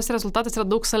ir tas rezultatas yra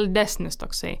daug saldesnis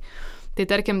toksai. Tai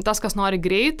tarkim, tas, kas nori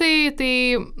greitai, tai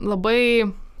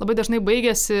labai, labai dažnai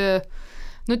baigėsi.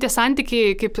 Tie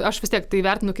santykiai, kaip aš vis tiek tai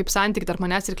vertinu kaip santykiai tarp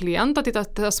manęs ir kliento, tai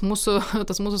tas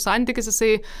mūsų santykis,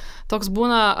 jisai toks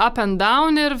būna up and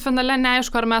down ir finale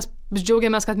neaišku, ar mes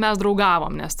džiaugiamės, kad mes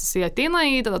draugavom, nes jisai ateina,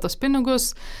 įdeda tos pinigus,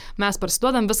 mes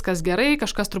parsiduodam, viskas gerai,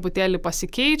 kažkas truputėlį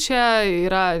pasikeičia,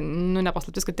 yra,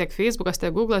 nepaslaptis, kad tiek Facebookas,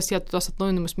 tiek Google'as, jie tos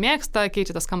atnaujinimus mėgsta,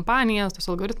 keičia tas kampanijas, tos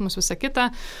algoritmus, visą kitą,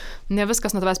 ne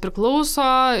viskas nuo tavęs priklauso.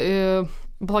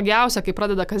 Blogiausia, kai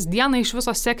pradeda kasdieną iš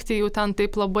viso sekti jau ten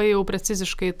taip labai jau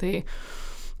preciziškai,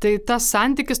 tai tas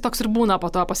santykis toks ir būna, po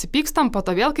to pasipykstam, po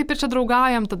to vėl kaip ir čia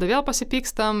draugaujam, tada vėl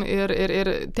pasipykstam ir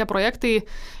tie projektai,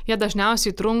 jie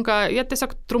dažniausiai trunka, jie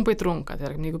tiesiog trumpai trunka.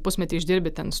 Tai jeigu pusmetį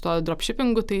išdirbi ten su to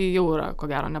dropshippingu, tai jau yra ko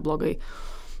gero neblogai.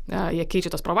 Jie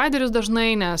keičia tos providerius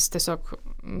dažnai, nes tiesiog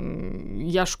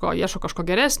ieško kažko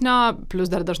geresnio, plus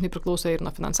dar dažnai priklauso ir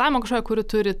nuo finansavimo kažkoje, kurį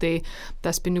turi, tai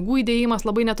tas pinigų įdėjimas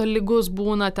labai netolygus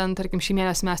būna, ten, tarkim, šį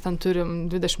mėnesį mes ten turim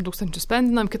 20 000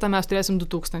 spendinam, kitą mes turėsim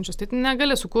 2 000, tai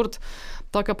negali sukurti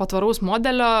tokio patvaraus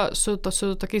modelio su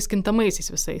tokiais kintamaisiais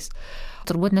visais.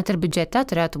 Turbūt net ir biudžete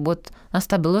turėtų būti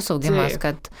stabilus augimas,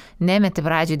 kad nemeti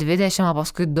pradžiai 20, o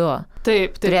paskui 2.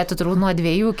 Taip. Turėtų turbūt nuo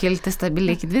 2 kilti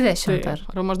stabiliai iki 20.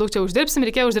 Ar maždaug čia uždirbsim,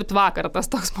 reikėjo uždirbti vakarą, tas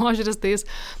toks požiūris, tai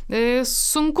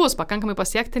sunkus pakankamai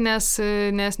pasiekti, nes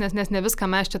ne viską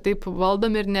mes čia taip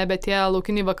valdom ir nebe tie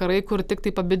laukiniai vakarai, kur tik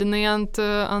tai pabidinai ant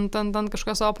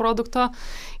kažkokio savo produkto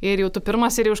ir jau tu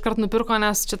pirmas ir jau iškart nupirko,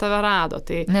 nes čia tave rado.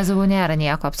 Tai... Nes jau nėra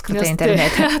nieko apskritai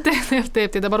internete.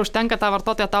 Taip, tai dabar užtenka tą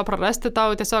vartotoją tau prarasti,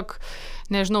 tau tiesiog,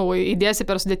 nežinau, įdėsi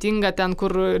per sudėtingą ten,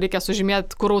 kur reikia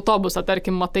sužymėti, kur autobusą,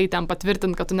 tarkim, matai ten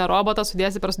patvirtinti, kad tu ne robotas,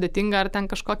 sudėsi per sudėtingą ar ten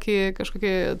kažkokį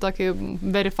tokį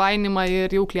verifyinimą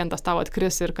ir jau klientas tavo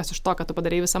atkris ir kas iš to, kad tu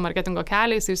padarei visą marketingo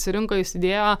kelią, jis išsirinko, jis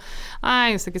įdėjo,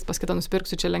 sakys, pas kitą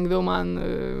nusipirksiu, čia lengviau man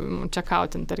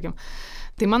checkoutin, tarkim.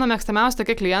 Tai mano mėgstamiausi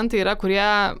tokie klientai yra, kurie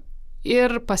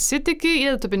ir pasitikė,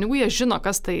 jie tų pinigų, jie žino,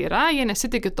 kas tai yra, jie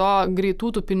nesitikė to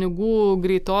greitų tų pinigų,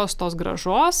 greitos tos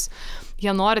gražos, jie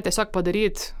nori tiesiog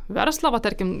padaryti verslą,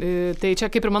 tarkim, tai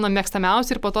čia kaip ir mano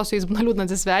mėgstamiausi ir po to su jais būna liūdna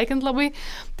atsisveikinti labai,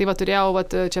 tai turėjau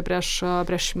čia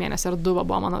prieš mėnesį ar 2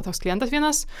 buvo mano toks klientas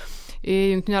vienas,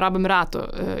 Jungtinių Arabų Emiratų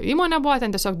įmonė buvo,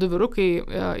 ten tiesiog 2 vyrukai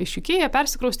iš UK, jie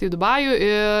persikraustė į Dubajų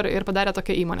ir padarė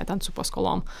tokią įmonę ten su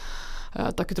paskolom.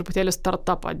 Tokį truputėlį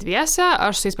startupą dviese.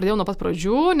 Aš su jais pradėjau nuo pat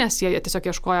pradžių, nes jie tiesiog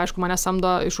ieškojo, aišku, mane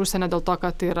samdo iš užsienio dėl to,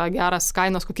 kad tai yra geras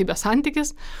kainos kokybės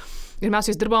santykis. Ir mes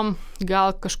su jais dirbom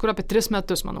gal kažkur apie 3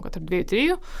 metus, manau, kad ir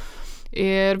 2-3.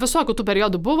 Ir visokių tų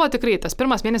periodų buvo tikrai. Tas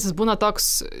pirmas mėnesis būna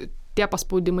toks, tie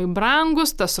paspaudimai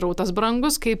brangus, tas rautas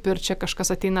brangus, kaip ir čia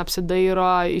kažkas ateina,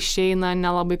 apsidairo, išeina,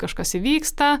 nelabai kažkas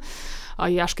įvyksta.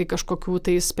 Ieškai kažkokių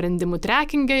tai sprendimų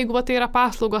trackingė, jeigu tai yra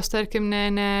paslaugos, tarkim,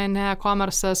 ne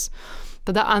e-commerce'as.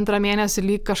 Tada 2 mėnesį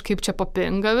lyg kažkaip čia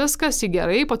papinga viskas,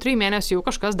 gerai, po 3 mėnesių jau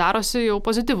kažkas darosi jau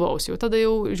pozityvaus, jau tada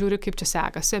jau žiūri, kaip čia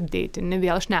sekasi, update'ini,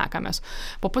 vėl šnekamės.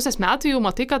 Po pusės metų jau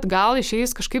matai, kad gal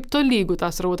išeis kažkaip tolygų tą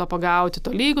srautą pagauti,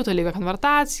 tolygą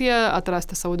konvertaciją,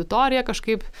 atrasti savo auditoriją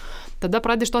kažkaip. Tada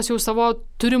pradedi iš tos jau savo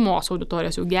turimos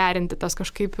auditorijos jau gerinti tas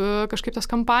kažkaip tas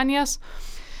kampanijas.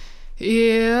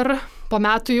 Ir po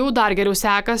metų jau dar geriau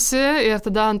sekasi ir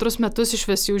tada 2 metus iš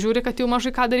vis jau žiūri, kad jau mažai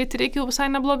ką daryti reikia, jau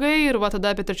visai neblogai ir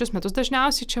tada apie 3 metus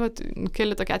dažniausiai čia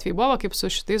keli tokie atvejai buvo, kaip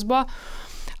su šitais buvo.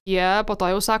 Jie po to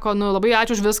jau sako, labai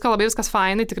ačiū už viską, labai viskas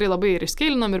fainai, tikrai labai ir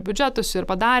išskeilinom, ir biudžetus, ir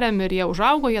padarėm, ir jie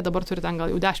užaugo, jie dabar turi ten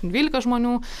gal jau 10-12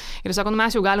 žmonių ir sako,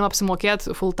 mes jau galim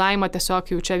apsimokėti full time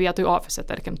tiesiog jau čia vietoj ofise,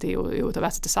 tarkim, tai jau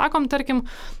tavęs atsisakom, tarkim.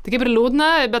 Tai kaip ir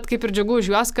liūdna, bet kaip ir džiugu už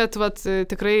juos, kad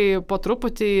tikrai po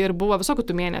truputį ir buvo visokių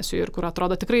tų mėnesių ir kur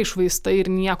atrodo tikrai išvaistai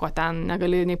ir nieko ten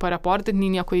negali nei pareportinti,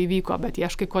 nei nieko įvyko, bet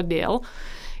ieškai kodėl.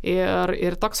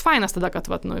 Ir toks fainas tada, kad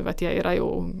jie yra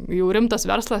jau rimtas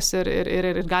verslas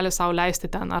ir gali sau leisti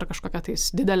ten ar kažkokią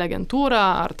tais didelę agentūrą,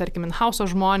 ar tarkim in-house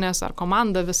žmonės, ar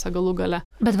komandą visą galų gale.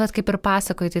 Bet kaip ir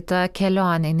pasakoji, tai ta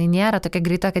kelionė, jinai nėra tokia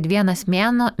greita, kad vienas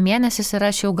mėnesis ir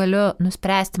aš jau galiu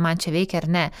nuspręsti, man čia veikia ar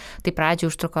ne. Tai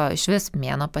pradžiai užtruko iš vis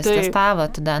mėno pasitestavo,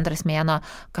 tada antras mėno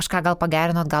kažką gal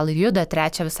pagerinot, gal ir juda,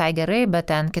 trečia visai gerai,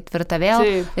 bet ten ketvirta vėl.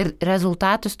 Taip. Ir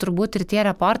rezultatus turbūt ir tie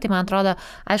reportai, man atrodo,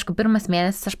 aišku, pirmas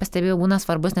mėnesis aš pastebėjau būna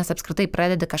svarbus, nes apskritai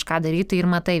pradedi kažką daryti ir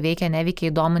matai, veikia, neveikia,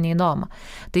 įdomu, neįdomu.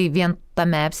 Tai vien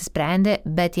tame apsisprendė,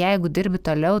 bet jeigu dirbi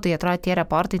toliau, tai atrodo tie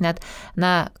reportai net,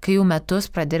 kai jau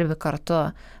metus pradirbi kartu,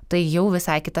 tai jau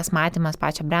visai kitas matymas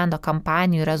pačio brendo,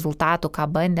 kampanijų, rezultatų, ką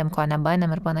bandėm, ko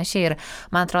nebandėm ir panašiai. Ir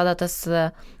man atrodo tas,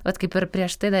 kaip ir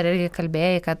prieš tai dar irgi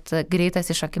kalbėjai, kad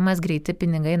greitas iššokimas, greiti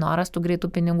pinigai, noras tų greitų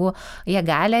pinigų, jie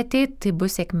gali ateiti, tai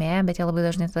bus sėkmė, bet jie labai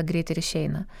dažnai tada greitai ir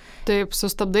išeina. Taip,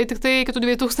 sustabdai tik tai iki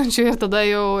 2000 ir tada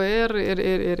jau ir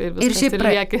viskas šiaip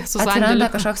lieki su sandėliu.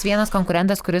 Atsiranda kažkoks vienas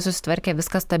konkurentas, kuris susitvarkė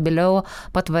viskas stabiliau,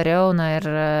 patvariau,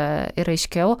 ir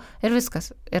aiškiau ir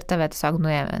viskas. Ir tave tiesiog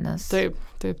nuėmė, nes... Taip.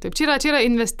 Čia yra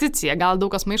investicija. Gal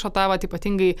daug kas maišo tą,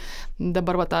 ypatingai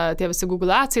dabar tie visi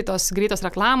Google'acijai, tos greitos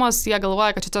reklamos, jie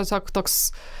galvoja, kad čia tiesiog toks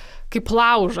kaip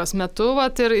laužas metu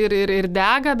ir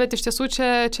dega, bet iš tiesų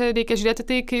čia reikia žiūrėti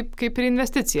tai kaip ir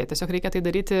investicija. Tiesiog reikia tai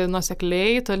daryti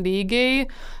nuosekliai, tolygiai,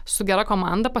 su gera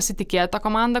komanda, pasitikėti tą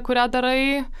komandą, kurią darai.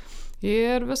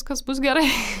 Ir viskas bus gerai.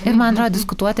 Ir man atrodo,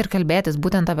 diskutuoti ir kalbėtis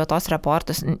būtent apie tos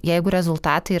reportus. Jeigu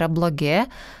rezultatai yra blogi,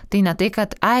 tai ne tai,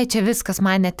 kad čia viskas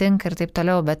man netinka ir taip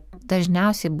toliau, bet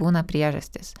dažniausiai būna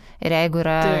priežastys. Ir jeigu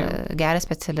yra geras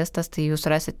specialistas, tai jūs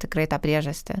rasit tikrai tą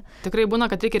priežastį. Tikrai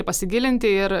būna, kad reikia ir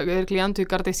pasigilinti ir klientui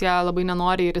kartais jie labai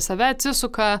nenori ir į save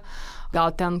atsisuka.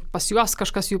 Gal ten pas juos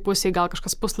kažkas jų pusėje, gal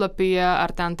kažkas puslapyje,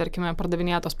 ar ten, tarkime,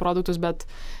 pardavinėja tos produktus, bet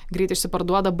greit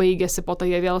išsiparduoda, baigėsi, po to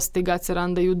jie vėl staiga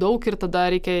atsiranda jų daug ir tada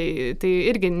reikia, tai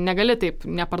irgi negali taip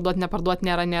neparduoti,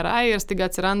 nėra ir staiga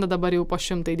atsiranda dabar jau po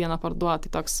 100 dieną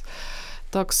parduoti.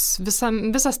 Toks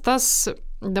visas tas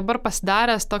dabar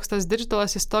pasidaręs, tas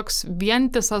digitalas, jis toks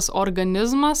vientisas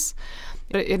organizmas.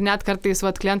 Ir net kartais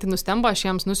klientai nustemba, aš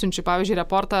jiems nusiunčiu, pavyzdžiui,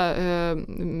 reportą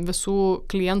visų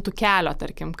klientų kelio,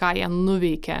 tarkim, ką jie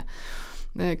nuveikė.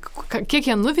 Kiek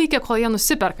jie nuveikė, kol jie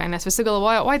nusiperka, nes visi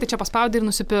galvoja, tai čia paspaudė ir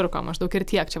nusipirko, maždaug ir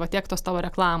tiek, čia tiek tos tavo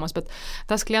reklamos, bet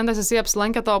tas klientas, jisai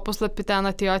apsilankė tavo puslapį, ten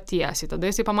atėjo tiesiai,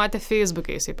 tada jisai pamatė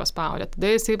Facebook'e, jisai paspaudė,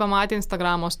 tada jisai pamatė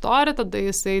Instagramo story, tada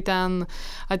jisai ten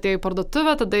atėjo į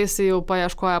parduotuvę, tada jisai jau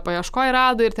paieškojo,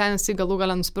 rado ir ten jisai galų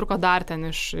galę nusipirko dar ten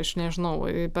iš nežinau,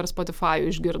 per Spotify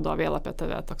išgirdo vėl apie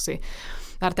tave toksai.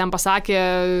 Ar ten pasakė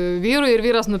vyrui ir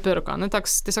vyras nupirko.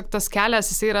 Tiesiog tas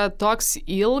kelias, jisai yra toks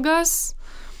ilgas,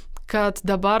 kad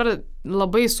dabar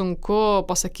labai sunku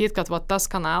pasakyti, kad tas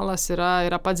kanalas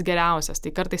yra pats geriausias.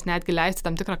 Tai kartais netgi leisti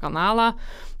tam tikrą kanalą,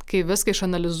 kai viską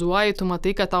išanalizuoji, tu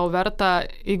matai, kad tau verta,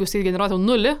 jeigu jis generuotų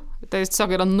 0, tai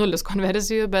tiesiog yra 0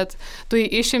 konversijų, bet tu jį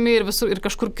išimi ir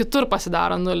kažkur kitur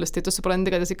pasidaro 0, tai tu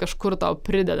supranti, kad jis kažkur tau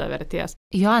prideda vertės.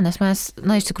 Jo, nes mes,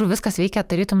 iš tikrųjų viskas veikia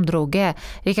tarytum drauge.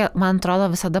 Reikia, man atrodo,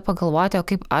 visada pagalvoti, o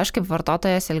kaip aš kaip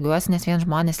vartotojas elgiuosi, nes vien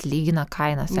žmonės lygina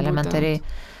kainas elementariai.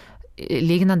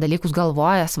 Lygina dalykus,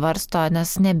 galvoja, svarsto, nes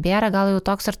nebėra gal jau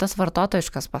toks ir tas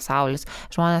vartotojiškas pasaulis.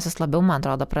 Žmonės vis labiau, man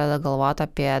atrodo, pradeda galvoti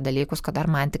apie dalykus, kad ar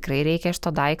man tikrai reikia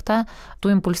šito daikto,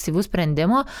 tų impulsyvių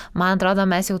sprendimų. Man atrodo,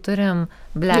 mes jau turim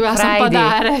Black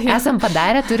Friday. Esam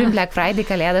padarę, turim Black Friday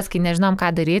kalėdas, kai nežinom, ką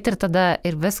daryti ir tada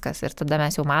ir viskas. Ir tada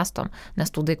mes jau mastom,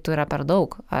 nes tų daiktų yra per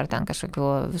daug. Ar ten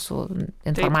kažkokių visų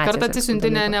informacijos. Taip, kartą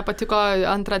atsisiunti nepatiko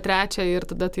 2, 3 ir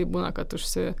tada tai būna, kad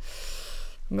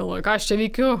galvoju, ką aš čia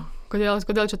veikiu,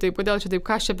 kodėl čia taip,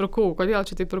 ką aš čia pirkau, kodėl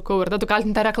čia taip pirkau, ir tada tu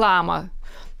kaltini tą reklamą.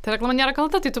 Ta reklama nėra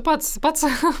kalta, tai tu pats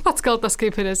kaltas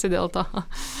kaip ir esi dėl to.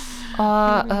 O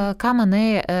ką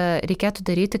manai reikėtų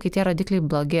daryti, kai tie rodikliai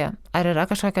blogi? Ar yra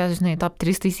kažkokios, top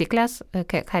 3 taisyklės,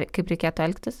 kaip reikėtų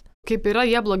elgtis? Kaip yra,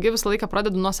 jie blogi visą laiką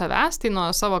pradedu nuo savęs, tai nuo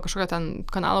savo kažkokio ten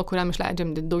kanalo, kuriam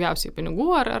išleidžiam daugiausiai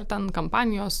pinigų, ar ten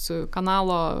kampanijos,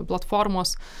 kanalo,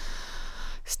 platformos.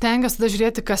 Stengiuosi tada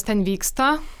žiūrėti, kas ten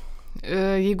vyksta.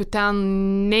 Jeigu ten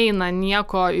neina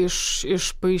nieko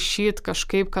išpaišyti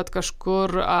kažkaip, kad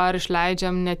kažkur ar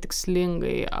išleidžiam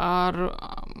netikslingai, ar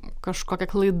kažkokia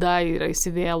klaida yra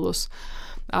įsivėlus,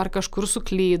 ar kažkur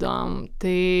suklydom,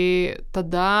 tai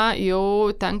tada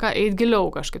jau tenka eiti giliau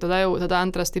kažkaip. Tada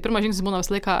antras, tai pirmas žingsnis būna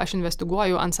visą laiką, aš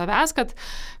investiguoju ant savęs,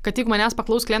 kad jeigu manęs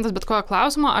paklaus klientas bet kokią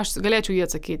klausimą, aš galėčiau jį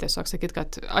atsakyti, tiesiog sakyti,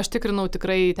 kad aš tikrinau,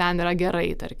 tikrai ten yra gerai,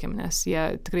 tarkim, nes jie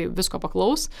tikrai visko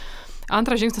paklaus.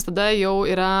 Antras žingsnis tada jau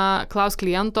yra klaus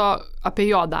kliento apie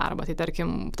jo darbą. Tai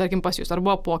tarkim pas jūs, ar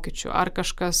buvo pokyčių, ar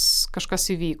kažkas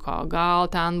įvyko, gal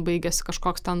ten baigėsi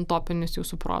kažkoks ten topinis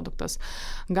jūsų produktas,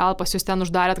 gal pas jūs ten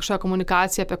uždarėt kažkokią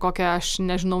komunikaciją, apie kokią aš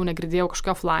nežinau, negirdėjau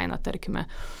kažkokią offline, tarkime.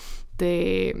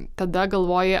 Tai tada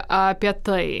galvoji apie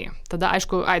tai. Tada,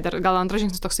 aišku, dar gal antras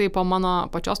žingsnis toksai po mano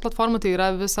pačios platformų, tai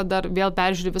yra dar vėl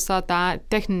peržiūri visą tą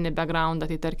techninį backgroundą,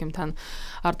 tai tarkim ten,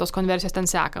 ar tos konversijos ten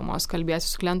sekamos,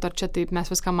 kalbėsi su klientu, ar čia taip mes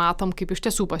viską matom, kaip iš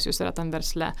tiesų pas jūs yra tam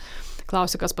versle.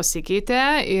 Klausi, kas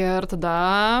pasikeitė ir tada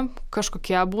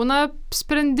kažkokie būna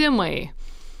sprendimai.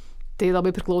 Tai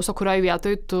labai priklauso, kurioje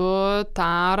vietoje tu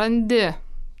tą randi.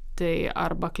 Tai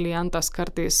arba klientas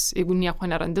kartais, jeigu nieko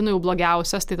nerandi, jau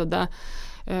blogiausias, tai tada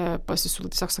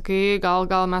pasisiūlyti, tiesiog sakai, gal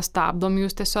mes stabdom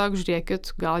jūs tiesiog,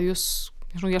 žiūrėkit, gal jūs,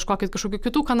 ieškokit kažkokių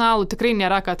kitų kanalų. Tikrai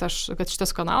nėra, kad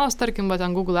šitas kanalas, tarkim, bet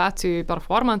ten Google Ads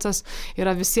performances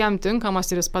yra visiems tinkamas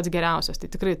ir jis pats geriausias.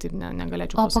 Tai tikrai taip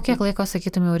negalėčiau pasakyti. O po kiek laiko,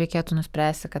 sakytum, jau reikėtų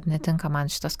nuspręsti, kad netinka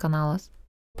man šitas kanalas?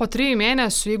 Po 3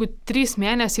 mėnesių, jeigu 3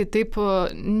 mėnesiai taip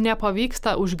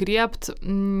nepavyksta užgriebti,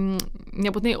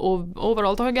 nebūtinai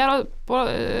overall tokio gero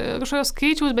kažkokio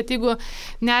skaičiaus, bet jeigu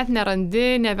net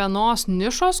nerandi ne vienos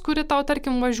nišos, kuri tau,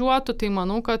 tarkim, važiuotų, tai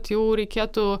manau, kad jau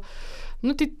reikėtų,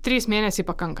 tai 3 mėnesiai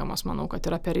pakankamas, manau, kad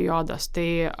yra periodas.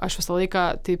 Tai aš visą laiką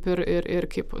taip ir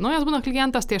kaip naujas būna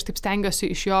klientas, tai aš taip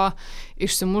stengiuosi iš jo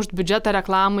išsimušti biudžetą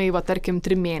reklamai, tarkim,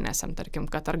 3 mėnesiam, tarkim,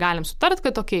 kad ar galim sutart,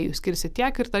 kad jūs skirsit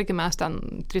tiek ir, tarkim, mes ten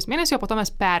 3 mėnesiai, o po to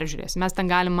mes peržiūrėsim. Mes ten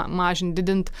galim mažinti,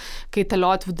 didinti,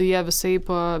 kaitaliot viduje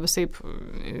visaip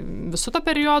visų to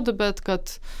periodų, bet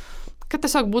kad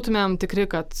tiesiog būtumėm tikri,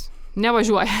 kad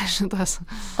nevažiuoja šitas.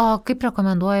 O kaip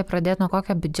rekomenduoji pradėti nuo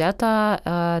kokio biudžeto,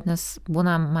 nes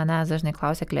būna manęs dažnai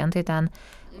klausia klientai ten,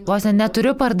 vos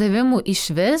neturiu pardavimų iš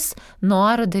vis,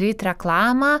 noriu daryti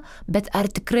reklamą, bet ar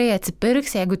tikrai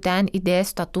atsipirks, jeigu ten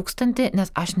įdėsiu tą 1000,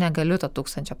 nes aš negaliu tą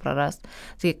 1000 prarasti.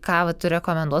 Tai ką tu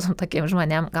rekomenduotum tokiem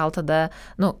žmonėm, gal tada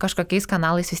kažkokiais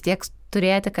kanalais vis tiek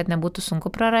turėti, kad nebūtų sunku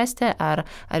prarasti, ar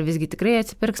visgi tikrai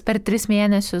atsipirks per 3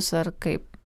 mėnesius, ar kaip?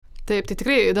 Taip, tai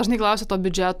tikrai dažnai klausiu to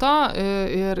biudžeto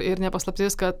ir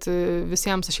nepaslaptis, kad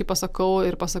visiems aš jį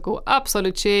pasakau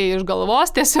absoliučiai iš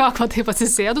galvos, tiesiog taip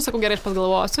atsisėdu, sakau, gerai, aš pats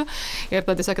galvosiu ir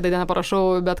tada tiesiog, kad dieną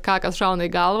parašau bet ką, kas šauna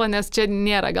į galvą, nes čia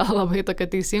nėra gal labai tokio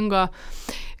teisingo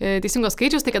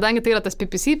skaičius, tai kadangi tai yra tas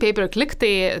PPC, pay per click,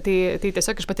 tai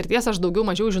tiesiog iš patirties aš daugiau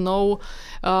mažiau žinau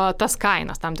tas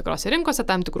kainas tam tikrose rinkose,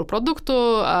 tam tikrų produktų,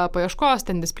 paieškos,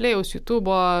 ten displėjaus,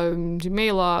 YouTube,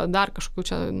 Gmailo, dar kažkokių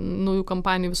čia naujų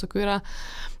kampanijų visokių yra,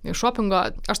 shoppingo.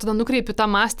 Aš tada nukreipiu tą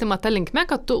mąstymą tą linkme,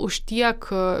 kad tu už tiek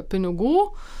pinigų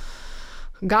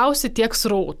gausi tiek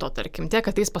srauto, tarkim, tiek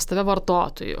ateis pas tave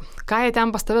vartotojų. Ką jie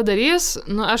ten pas tave darys,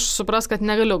 aš supras, kad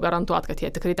negaliu garantuoti, kad jie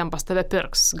tikrai ten pas tave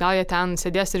pirks. Gal jie ten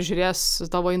sėdės ir žiūrės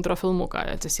tavo intro filmuką,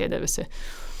 atsisėdę visi.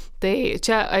 Tai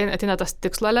čia ateina tas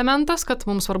tikslo elementas, kad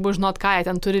mums svarbu žinot, ką jie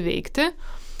ten turi veikti.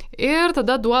 Ir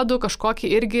tada duodu kažkokį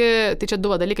irgi, tai čia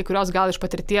 2 dalykai, kurios gal iš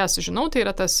patirties žinau, tai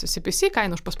yra tas CPC,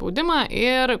 kainų už paspaudimą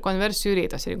ir konversijų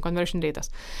reitas, conversion reitas.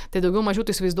 Tai daugiau mažiau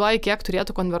tu įsivaizduoji, kiek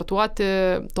turėtų konvertuoti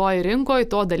toj rinkoje,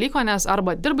 to dalyko, nes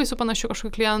arba dirbai su panašiu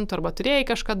kažkokiu klientu, arba turėjai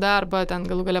kažkada, arba ten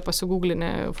galų gale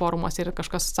pasigūglini forumuose ir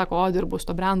kažkas sako, dirbu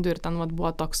su to brandu ir ten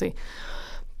buvo toksai.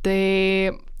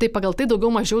 Tai pagal tai daugiau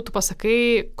mažiau tu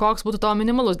pasakai, koks būtų tavo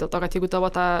minimalus, dėl to, kad jeigu tavo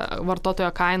ta vartotojo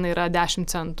kaina yra 10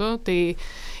 centų, tai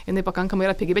jinai pakankamai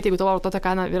yra pigi, bet jeigu tavo vartotojo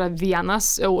kaina yra 1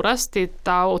 euras, tai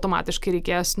tau automatiškai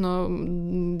reikės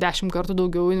 10 kartų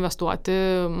daugiau investuoti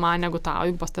man negu tau,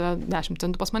 jeigu pas tave 10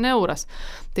 centų, pas mane euras.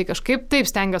 Tai kažkaip taip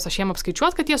stengiuosi aš jiem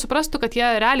apskaičiuoti, kad jie suprastų, kad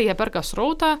jie perka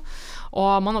srautą, o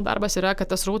mano darbas yra, kad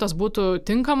tas srautas būtų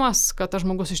tinkamas, kad tas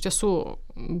žmogus iš tiesų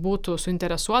būtų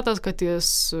suinteresuotas, kad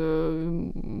jis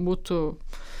būtų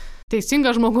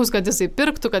teisingas žmogus, kad jisai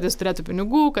pirktų, kad jis turėtų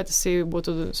pinigų, kad jisai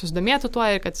būtų susidomėtų tuo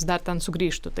ir kad jis dar ten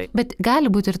sugrįžtų. Tai. Bet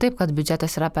gali būti ir taip, kad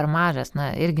biudžetas yra per mažas,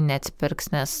 irgi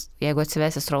neatsipirks, nes jeigu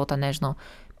atsivesi srautą,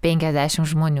 50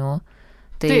 žmonių,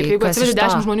 tai taip, jeigu atsivesi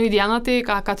 10 žmonių į dieną, tai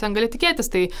ką ten gali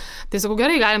tikėtis, tai sakau,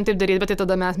 gerai, galim taip daryti, bet tai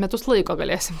tada mes metus laiko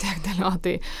galėsim tiek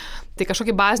dėlioti. Tai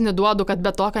kažkokį bazinį duodu, kad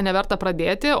be to, ką neverta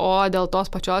pradėti, o dėl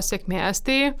tos pačios sėkmės,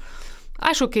 tai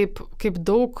aišku, kaip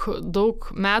daug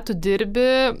metų dirbi,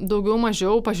 daugiau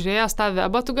mažiau pažiūrėjęs tą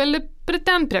webą, tu gali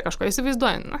pritempti prie kažko,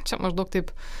 įsivaizduoji, čia maždaug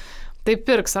taip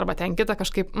pirks, arba ten kitą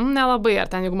kažkaip nelabai, ar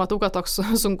ten jeigu matau, kad toks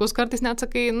sunkus kartais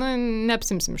neatsakai,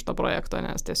 neapsimsim iš to projekto,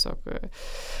 nes tiesiog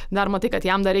dar matai, kad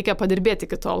jam dar reikia padirbėti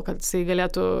iki tol, kad jisai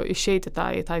galėtų išeiti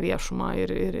į tą viešumą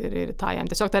ir tą jam.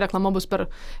 Tiesiog ta reklama bus per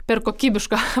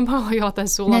kokybišką jo tą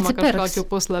siūlomą kažkokį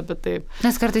puslapį. Taip.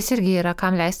 Nes kartais irgi yra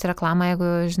kam leisti reklamą,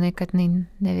 jeigu žinai, kad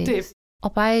neveiks. Taip. O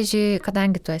pavyzdžiui,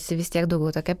 kadangi tu esi vis tiek daugiau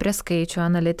tokia prie skaičių,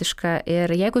 analitiška ir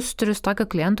jeigu turiu tokio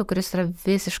klientų, kuris yra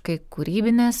visiškai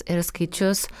kūrybinis ir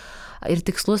skaičius ir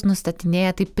tikslus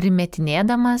nustatinėja taip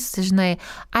primetinėdamas, žinai,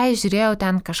 žiūrėjau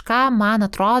ten kažką, man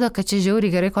atrodo, kad čia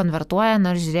žiauriai gerai konvertuoja,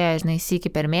 nors žiūrėjau, žinai,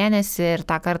 sykį per mėnesį ir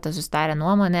tą kartą susidarė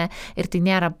nuomonę ir tai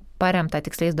nėra paremta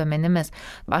tiksliais duomenimis.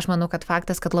 Aš manau, kad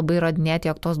faktas, kad labai įrodinėti,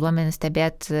 jog tos duomenys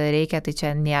stebėti reikia, tai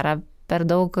čia nėra per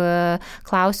daug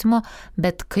klausimų,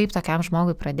 bet kaip tokiam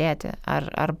žmogui pradėti?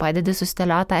 Ar padedi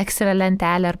susidėlioti tą Excel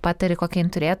lentelę, ar patari, kokia jin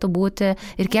turėtų būti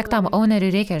ir kiek tam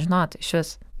owneriui reikia žinoti iš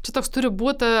vis? Čia toks turi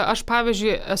būti, aš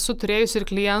pavyzdžiui esu turėjusi ir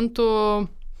klientų,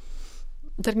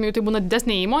 tarkim, jau tai būna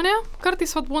didesnė įmonė,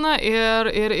 kartais būna,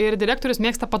 ir direktorius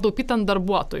mėgsta pataupyti ant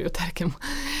darbuotojų, tarkim.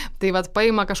 Tai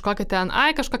paima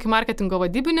kažkokį marketingo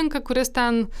vadybininką, kuris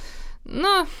ten,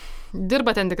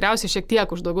 dirba ten tikriausiai šiek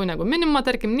tiek už daugiau negu minimumą,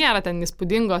 tarkim, nėra ten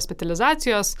įspūdingos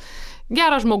specializacijos,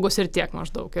 geras žmogus ir tiek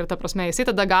maždaug. Ir ta prasme, jisai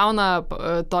tada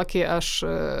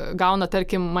gauna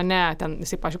tarkim, mane ten,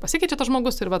 jisai, pažiūrėjau, pasikeičia tas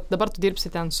žmogus ir dabar tu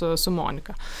dirbsi ten su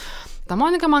Monika. Ta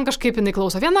Monika man kažkaip jinai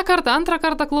klauso vieną kartą, antrą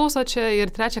kartą klauso čia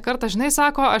ir trečią kartą, žinai,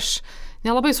 sako, aš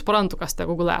nelabai suprantu, kas tai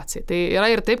Google Adsai. Tai yra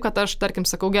ir taip, kad aš, tarkim,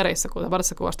 sakau, gerai, dabar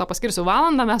sakau, aš tau paskirsiu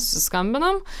valandą, mes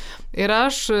susiskambinam ir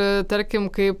aš, tarkim,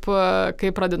 kaip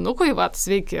pradinukui,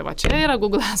 sveiki, čia yra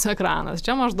Google Adsai ekranas,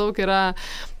 čia maždaug yra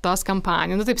tos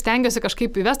kampanijos. Taip stengiuosi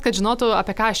kažkaip įvest, kad žinotų,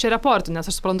 apie ką aš čia reportu, nes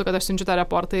aš suprantu, kad aš siunčiu tą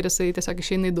reportą ir jisai tiesiog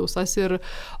išeina į dūsas.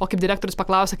 O kaip direktorius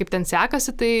paklausia, kaip ten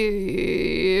sekasi, tai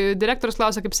direktorius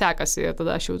klausia, kaip sekasi, ir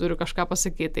tada aš jau turiu kažką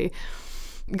pasakyti.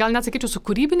 Tai gal net sakyčiau, su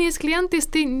kūrybiniais klientais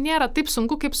tai nėra taip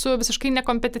sunku, kaip su visiškai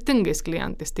nekompetitingais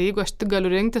klientais. Tai jeigu aš tik galiu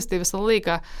rinktis, tai visą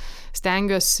laiką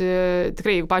stengiuosi,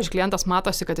 tikrai, jeigu, pavyzdžiui, klientas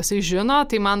matosi, kad jisai žino,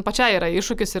 tai man pačiai yra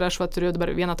iššūkis ir aš turiu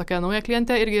dabar vieną tokią naują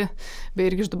klientę, irgi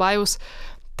iš Dubajaus.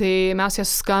 Tai mes ją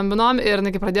suskambinom ir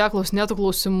kai pradėjo klausinėti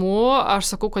klausimų,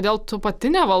 aš sakau, kodėl tu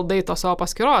pati nevaldai to savo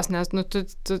paskyros, nes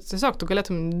tu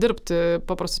galėtum dirbti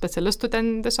paprastų specialistų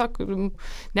ten tiesiog,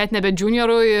 net nebe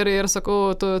juniorų ir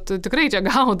sakau, tu tikrai čia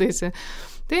gaudaisi.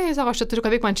 Tai sako, aš čia turiu ką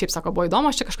veikti, man šiaip sako, buvo įdomu,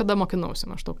 aš čia kažkada mokinausi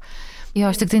maždaug. Jo,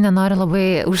 aš tik tai nenoriu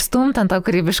labai užstumti ant to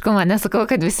kūrybiškumą, nesakau,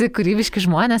 kad visi kūrybiški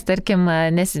žmonės, tarkim,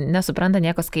 nesupranta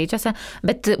nieko skaičiuose,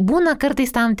 bet būna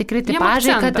kartais tam tikri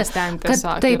tipažai,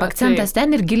 kad taip, akcentas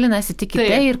ten ir gilinasi tik į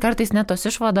tai ir kartais net tos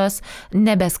išvados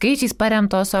nebe skaičiais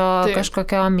paremtos, o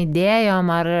kažkokiom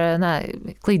idėjom ar,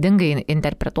 klaidingai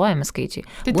interpretuojami skaičiai.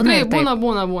 Tai tikrai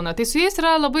būna. Tai su jais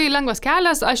yra labai lengvas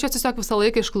kelias, aš juos tiesiog visą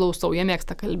laiką išklausau. Jie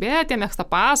mėgsta kalbėti, jie mėgsta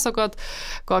pasakot,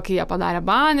 kokį jie padarė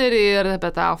banerį ir apie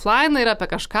tą offline ir apie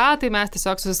kažką, tai mes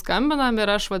tiesiog susiskambinam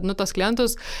ir aš vadinu tos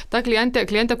klientus, ta klientė,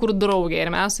 kur draugė ir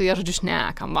mes su jie žodžiu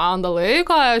šnekam. Valandą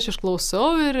laiko, aš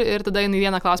išklausau ir tada jinai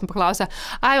vieną klausimą paklausė,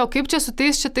 o kaip čia su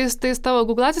tais tavo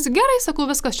Google Adsai? Gerai, sakau,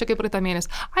 viskas čia kaip praeitą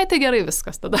mėnesį. Tai gerai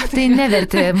viskas tada. Tai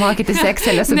neverti mokytis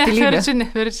Excel'o subtilybę.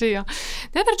 Neverčiu jo.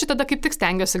 Neverčiu tada kaip tik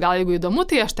stengiuosi, gal jeigu įdomu,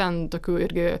 tai aš ten tokių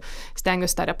irgi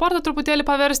stengiuosi tą reportą truputėlį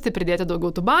paversti, pridėti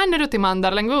daugiau tų banerių, tai man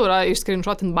dar lengviau yra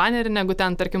išskrinšotinti banerį, negu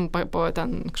ten, tarkim,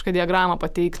 ten kažką diagramą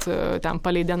pateikti, ten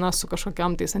palei dienas su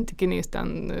kažkokiam tai santykiniais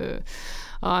ten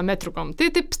metrikom. Tai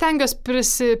taip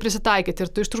stengiuosi prisitaikyti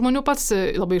ir tu iš tų žmonių pats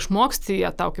labai išmoksti, jie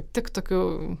tau kaip tik tokių,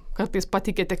 kartais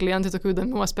patikė tie klientai tokių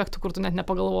įdomių aspektų, kur tu net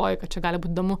nepagalvoji, kad čia gali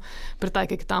būti įdomu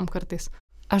pritaikyti kitam kartais.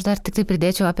 Aš dar tik tai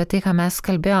pridėčiau apie tai, ką mes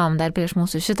kalbėjom dar prieš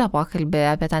mūsų šitą pokalbį,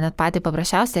 apie tą net patį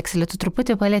paprasčiausią Excelį. Tu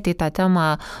truputį palėtei tą temą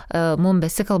mums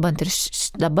besikalbant ir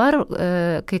dabar,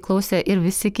 kai klausė ir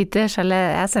visi kiti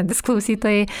šalia esantis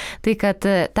klausytojai, tai kad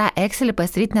tą Excelį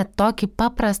pasidaryti net tokį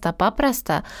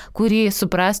paprastą, kurį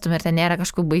suprastum ir ten nėra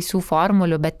kažkokių baisių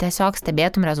formulių, bet tiesiog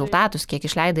stebėtum rezultatus, kiek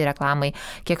išleidai reklamai,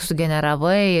 kiek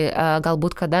sugeneravai,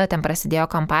 galbūt kada ten prasidėjo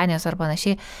kampanijos ar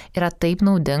panašiai, yra taip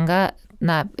naudinga.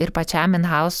 Ir pačiam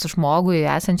in-house žmogui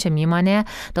esančiam įmonėje,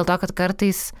 dėl to, kad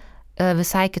kartais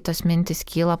visai kitos mintis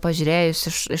kyla pažiūrėjus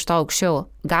iš to aukščiau.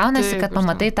 Gaunasi, kad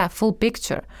pamatai tą full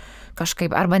picture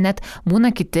kažkaip, arba net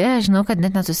būna kiti, žinau, kad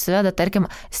net nesusiveda, tarkim,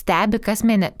 stebi kas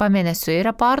pamėnesiui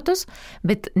reportus,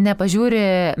 bet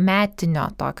nepažiūri metinio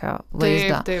tokio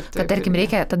vaizdo. Taip, kad, tarkim,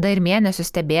 reikia tada ir mėnesių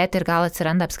stebėti ir gal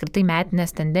atsiranda apskritai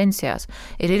metinės tendencijos.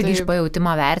 Ir irgi iš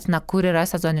pajautimo vertina, kur yra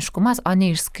sezoniškumas, o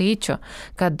ne iš skaičių,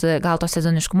 kad gal to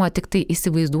sezoniškumo tik tai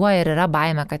įsivaizduoja ir yra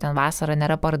baime, kad ten vasarą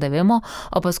nėra pardavimo,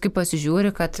 o paskui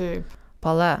pasižiūri, kad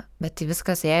pala, bet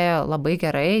viskas ėjo labai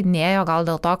gerai, nėjo gal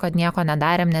dėl to, kad nieko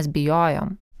nedarėm, nes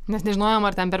bijojom. nes nežinojom,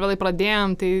 ar ten per vėlai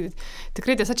pradėjom, tai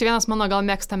tikrai tiesa, čia vienas mano gal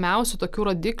mėgstamiausių tokių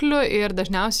rodiklių ir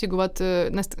dažniausiai, jeigu,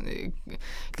 nes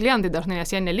klientai dažnai,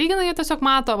 nes jie nelygina, jie tiesiog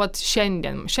mato,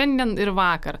 šiandien ir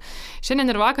vakar.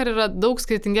 Šiandien ir vakar yra daug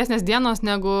skirtingesnės dienos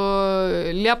negu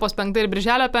Liepos 5 ir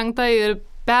Birželio 5 ir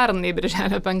pernai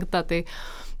Birželio 5.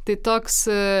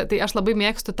 Tai aš labai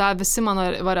mėgstu tą, visi mano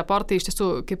reportai, iš tiesų,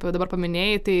 kaip dabar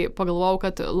paminėjai, tai pagalvojau,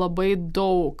 kad labai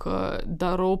daug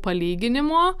darau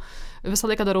palyginimo, visą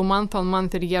laiką darau month on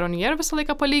month ir year on year visą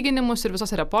laiką palyginimus ir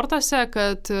visose reportuose,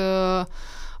 kad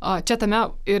čia tame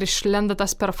ir išlenda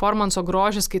tas performanso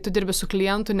grožis, kai tu dirbi su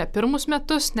klientu ne pirmus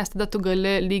metus, nes tada tu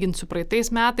gali lyginti su praeitais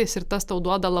metais ir tas tau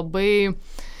duoda labai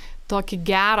tokį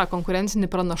gerą konkurencinį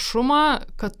pranašumą,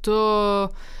 kad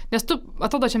nes tu,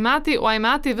 atrodo, čia metai, o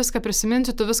metai viską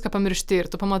prisiminsi, tu viską pamiršti ir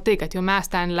tu pamatai, kad jau mes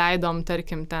ten leidom,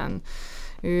 tarkim, ten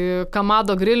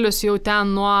Kamado grilius jau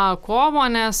ten nuo kovo,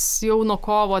 nes jau nuo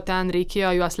kovo ten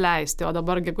reikėjo juos leisti, o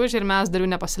dabar gegužė ir mes dar jų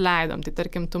nepasileidom. Tai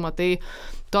tarkim, tu matai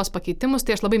tos pakeitimus,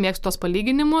 tai aš labai mėgstu tos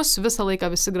palyginimus, visą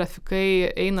laiką visi grafikai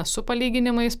eina su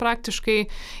palyginimais praktiškai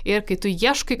ir kai tu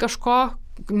ieškai kažko,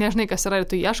 nežinai, kas yra ir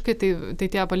tu ieškai, tai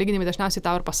tie palyginimai dažniausiai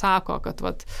tau ir pasako,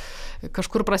 kad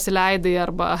kažkur prasileidai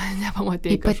arba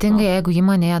nepamatei. Ypatingai, jeigu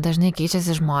įmonėje dažnai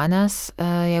keičiasi žmonės,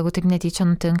 jeigu taip netyčia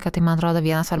nutinka, tai man atrodo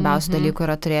vienas svarbiausių dalykų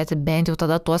yra turėti bent jau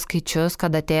tada tuos skaičius,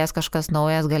 kad atėjęs kažkas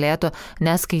naujas galėtų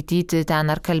neskaityti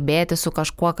ten ar kalbėti su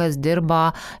kažkuo, kas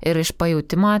dirbo ir iš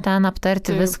pajūtimo ten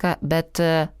aptarti viską, bet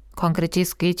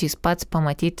konkrečiais skaičiais pats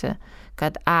pamatyti,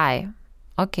 kad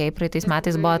praeitais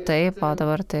metais buvo taip, o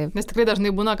dabar taip. Nes tikrai dažnai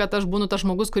būna, kad aš būnu tas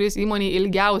žmogus, kuris įmonėje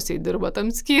ilgiausiai dirba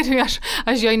tam skyriui.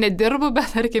 Aš joj nedirbu,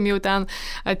 bet tarkim jau ten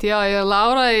atėjo ir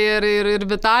Laura, ir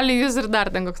Vitalijus, ir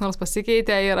dar ten koks nors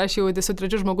pasikeitė, ir aš jau su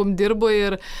trečiu žmogum dirbu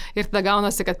ir tada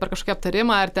gaunasi, kad per kažkokį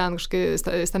aptarimą, ar ten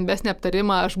kažkokį stambesnį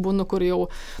aptarimą aš būnu, kur jau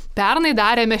pernai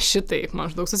darėme šitaip,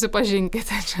 maždaug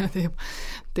susipažinkite čia taip.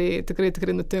 Tai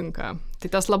tikrai nutinka. Tai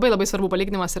tas labai labai svarbu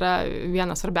palyginimas yra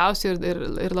vienas svarbiausių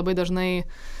ir labai dažnai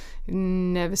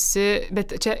ne visi,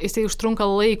 bet čia jisai užtrunka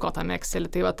laiko tame Excel,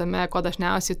 tai tame, ko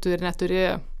dažniausiai tu ir neturi,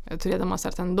 turėdamas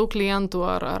ar ten daug klientų,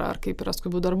 ar kaip yra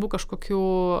skubių darbų kažkokių,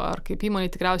 ar kaip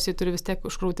įmonė tikriausiai turi vis tiek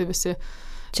užkrauti visi.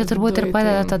 Čia turbūt ir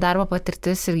padeda ta darbo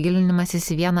patirtis ir gilinimasis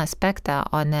į vieną aspektą,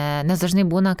 o ne, nes dažnai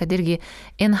būna, kad irgi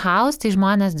in-house, tai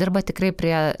žmonės dirba tikrai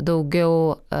prie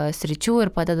daugiau sričių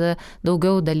ir padeda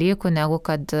daugiau dalykų, negu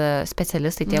kad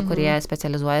specialistai tie, kurie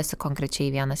specializuojasi konkrečiai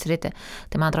į vieną sritį.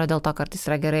 Tai man atrodo, dėl to kartais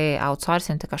yra gerai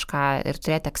outsourcinti kažką ir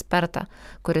turėti ekspertą,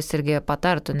 kuris irgi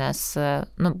patartų, nes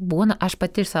būna, aš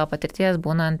pati iš savo patirties,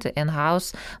 būnant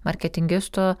in-house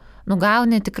marketingistų,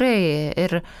 gauni tikrai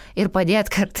ir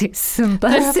padėti kartais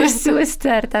siuntas išsiųsti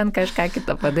ar ten kažką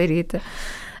kitą padaryti.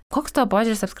 Koks tavo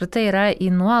požiūris apskritai yra į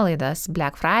nuolaidas,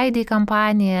 Black Friday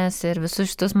kampanijas ir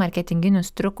visus šitus marketinginius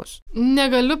triukus?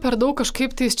 Negaliu per daug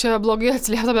kažkaip tai čia blogai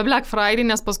atsiliepti apie Black Friday,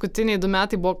 nes paskutiniai 2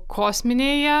 metai buvo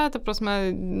kosminėje, ta prasme,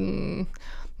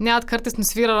 net kartais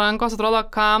nusvyra rankos, atrodo,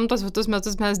 kam tos visus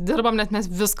metus mes dirbam, net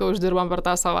mes viską uždirbam per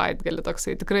tą savaitgalį,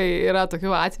 toksai tikrai yra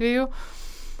tokių atvejų.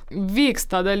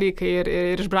 Vyksta dalykai ir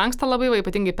išbrangsta labai,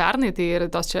 ypatingai pernai, tai ir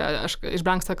tos čia aš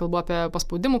išbrangsta kalbu apie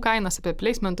paspaudimų kainas, apie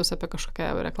placementus, apie kažkokią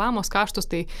reklamos kaštus,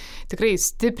 tai tikrai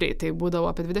stipriai tai būdavo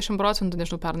apie 20%,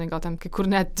 nežinau, pernai gal ten kai kur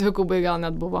net dvigubai gal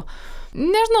net buvo.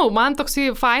 Nežinau, man toksai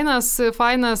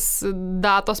fainas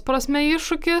datos prasme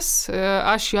iššūkis,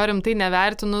 aš jo rimtai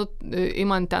nevertinu,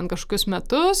 imant ten kažkokius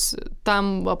metus,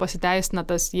 tam pasiteisina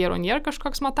tas year on year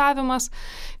kažkoks matavimas,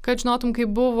 kad žinotum,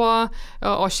 kaip buvo,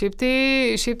 o šiaip tai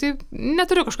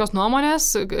neturiu kažkokios nuomonės,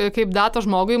 kaip datos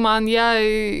žmogui, man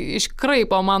jie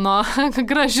iškraipo mano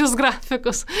gražius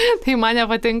grafikus, tai man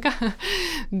nepatinka,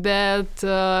 bet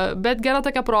gera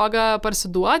tokia proga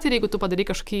parsiduoti ir jeigu tu padarai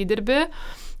kažkokį įdirbį,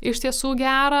 iš tiesų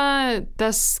gerą,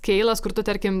 tas skeilas, kur tu,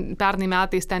 tarkim, pernai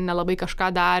metais ten nelabai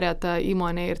kažką darė ta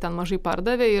įmonė ir ten mažai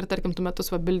pardavė ir, tarkim, tu metus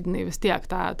bildinai vis tiek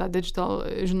tą digital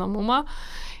žinomumą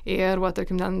ir,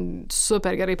 tarkim, ten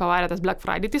super gerai pavarė tas Black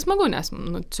Friday, tai smagu, nes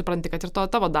supranti, kad ir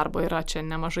tavo darbo yra čia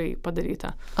nemažai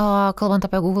padaryta. O kalbant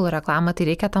apie Google reklamą, tai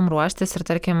reikia tam ruoštis ir,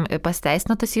 tarkim,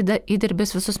 pasiteisina tas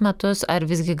įdirbis visus metus, ar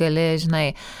visgi gali,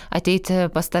 žinai, ateiti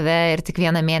pas tave ir tik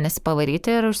 1 mėnesį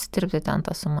pavaryti ir užsidirbti ten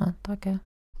tą sumą tokią?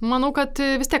 Manau, kad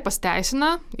vis tiek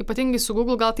pasiteisina, ypatingai su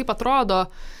Google gal taip atrodo,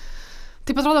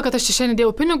 kad aš čia šiandien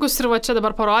dėjau pinigus ir va čia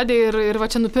dabar parodė ir va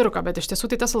čia nupirko, bet iš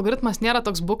tiesų tai tas algoritmas nėra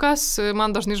toks bukas,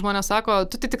 man dažnai žmonės sako,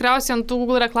 tu tai tikriausiai ant tų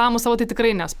Google reklamų savo tai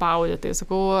tikrai nespaudė, tai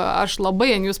sakau, aš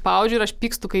labai ant jų spaudžiu ir aš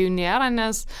pykstu, kai jų nėra,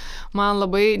 nes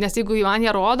jeigu man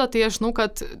jie rodo, tai aš žinau,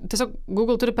 kad tiesiog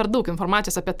Google turi per daug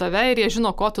informacijos apie tave ir jie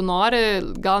žino, ko tu nori,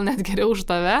 gal net geriau už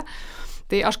tave.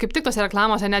 Tai aš kaip tik tose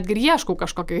reklamose netgi ieškau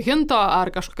kažkokio hinto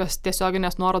ar kažkokios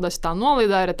tiesioginės nuorodos į tą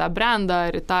nuolaidą, ar į tą brandą,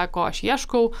 ar į tą, ko aš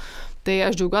ieškau. Tai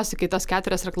aš džiaugiuosi, kai tas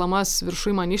 4 reklamas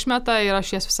viršui man išmeta ir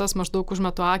aš jas visas maždaug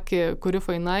užmetu akį, kuri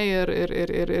faina ir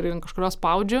kažkurios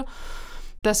spaudžiu.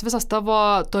 Tas visas tavo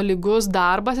tolygus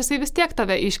darbas, jisai vis tiek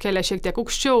tave iškelia šiek tiek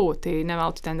aukščiau, tai ne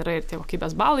veltui ten yra ir tie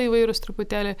kokybės balai įvairūs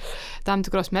truputėlį, tam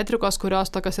tikros metrikos, kurios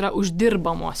tokios yra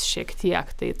uždirbamos šiek tiek,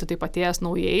 tai tu taip atėjęs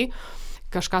naujai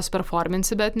kažką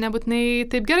superforminsi, bet nebūtinai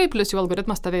taip gerai, plus jų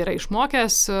algoritmas tave yra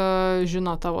išmokęs,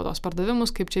 žino tavo tos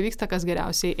pardavimus, kaip čia vyksta, kas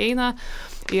geriausiai eina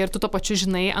ir tu to pačiu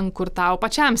žinai, ant kur tau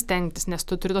pačiam stengtis, nes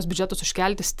tu turi tos biudžetus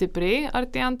užkelti stipriai,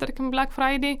 artėjant, tarkim, Black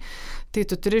Friday, tai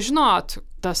tu turi žinot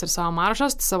tas ir savo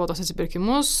maržas, savo tos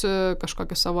atsipirkimus,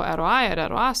 kažkokį savo ROI ar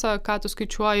ROAS, ką tu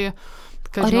skaičiuoji,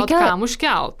 kad žinot, kam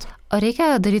užkelt. O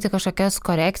reikia daryti kažkokias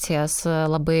korekcijas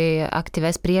labai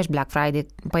aktyves prieš Black Friday,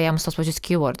 paėmus tos pačius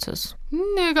keywordsus?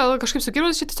 Ne, gal kažkaip su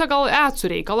keywordus, šitas gal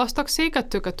adsų reikalas toksai, kad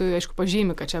tu aišku,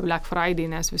 pažymi, kad čia Black Friday,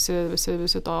 nes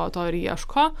visi to ir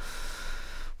ieško.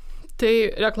 Tai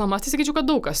reklamas, tai sakyčiau,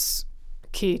 kad daug kas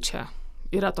keičia.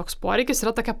 Yra toks poreikis,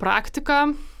 yra tokia praktika.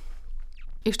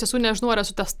 Iš tiesų nežinau, ar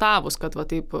esu testavus, kad va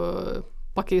taip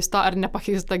pakeista ar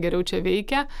nepakeista geriau čia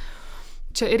veikia.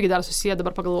 Čia irgi dar susiję,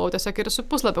 dabar pagalvojau tiesiog ir su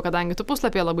puslapiu, kadangi tu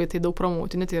puslapyje labai tai daug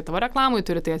promotini, tai tavo reklamui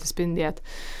turi tai atsispindėti.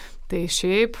 Tai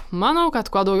šiaip, manau,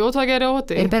 kad kuo daugiau, tuo geriau.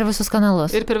 Tai... Ir per visus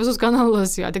kanalus. Ir per visus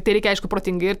kanalus, jo. Tik tai reikia, aišku,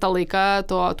 protingai ir tą laiką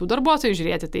tų darbuotojų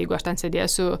žiūrėti. Tai jeigu aš ten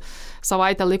sėdėsiu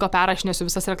savaitę laiko, perrašinėsiu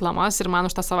visas reklamas ir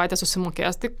man už tą savaitę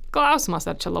susimokės, tai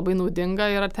klausimas, ar čia labai naudinga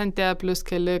ir ar ten tie plus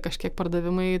keli kažkiek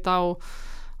pardavimai tau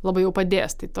labai jau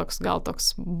padės. Tai toks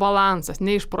balansas.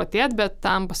 Neišprotėt, bet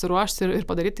tam pasiruošti ir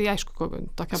padaryti, tai aišku, tokią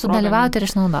progą. Sudalyvauti ir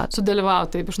išnaudoti.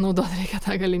 Sudalyvauti, taip, išnaudoti reikia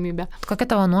tą galimybę. Kokia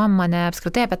tavo nuomonė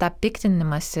apskritai apie tą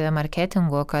piktinimąsi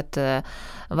marketingu, kad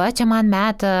va, čia man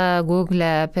meta Google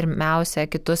pirmiausia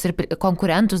kitus ir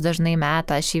konkurentus dažnai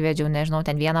meta, aš įvedžiau, nežinau,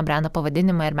 ten vieną brandą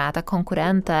pavadinimą ir meta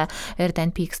konkurentą ir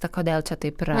ten pyksta, kodėl čia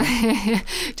taip yra.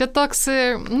 Čia toks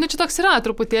yra,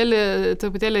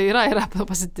 truputėlį yra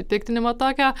pasipiktinimo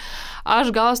tokio. Aš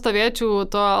gal stovėčiau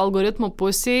to algoritmų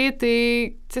pusėje, tai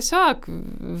tiesiog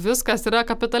viskas yra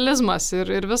kapitalizmas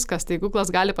ir viskas. Tai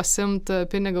Google'as gali pasimti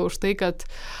pinigą už tai, kad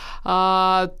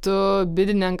tu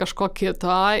bidini ant kažko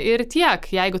kito ir tiek.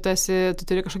 Jeigu tu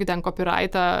turi kažkokį ten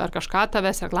copyrightą ar kažką,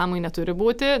 tavęs reklamai neturi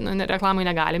būti, reklamai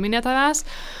negali minėti tavęs.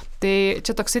 Tai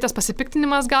čia toksai tas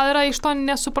pasipiktinimas gal yra iš to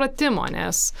nesupratimo,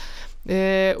 nes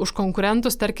už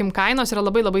konkurentus, tarkim, kainos yra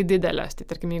labai labai didelės. Tai,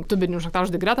 tarkim, jeigu tu bidini už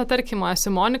Digretą, tarkim, esi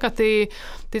Monika, tai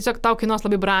tiesiog tau kainuos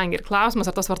labai brangiai. Ir klausimas,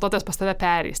 ar tas vartotojas pas tave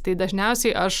perės. Tai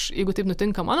dažniausiai jeigu taip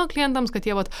nutinka mano klientams, kad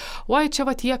jie oi, čia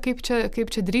jie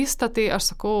kaip čia drįsta, tai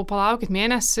aš sakau, palaukit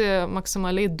mėnesį,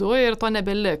 maksimaliai 2 ir to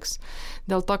nebeliks.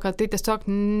 Dėl to, kad tai tiesiog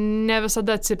ne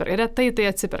visada atsiperka. Retai tai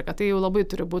atsiperka. Tai jau labai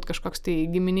turi būti kažkoks tai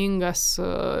giminingas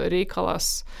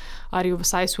reikalas, ar jau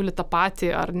visai siūly tą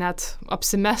patį, ar net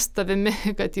apsimest tavimi,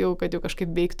 kad jau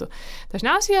kažkaip veiktų.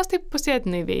 Dažniausiai jas taip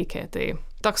pusėtinai veikia. Tai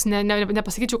toks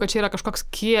nepasakyčiau, kad čia yra kažkoks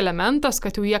key elementas,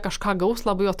 kad jau jie kažką gaus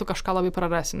labai, o tu kažką labai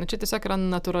prarasi. Čia tiesiog yra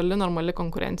natūrali, normali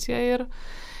konkurencija ir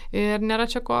nėra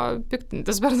čia ko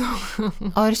piktintis per daug.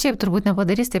 O ir šiaip turbūt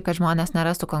nepadarys taip, kad žmonės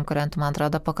nerastų konkurentų, man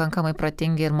atrodo, pakankamai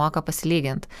protingi ir moka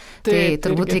pasilyginti. Tai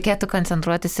turbūt reikėtų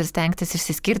koncentruotis ir stengtis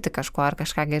išsiskirti kažko ar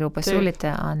kažką geriau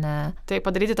pasiūlyti, o ne... Tai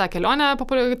padaryti tą kelionę,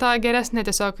 tą geresnę,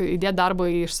 tiesiog įdėti darbo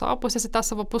iš savo pusės į tą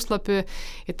savo puslapį,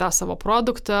 į tą savo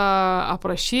produktą,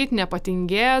 aprašyti,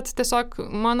 nepatingėti. Tiesiog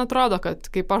man atrodo,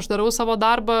 kad kaip aš darau savo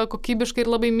darbą kokybiškai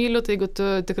ir labai myliu, tai jeigu tu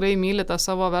tikrai myli tą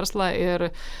savo verslą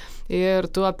ir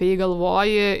tu apie jį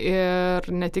galvoji ir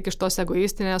ne tik iš tos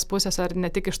egoistinės pusės ar ne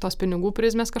tik iš tos pinigų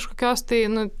prizmės kažkokios, tai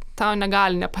tau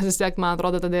negali nepasisekti, man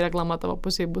atrodo, tada reklama tavo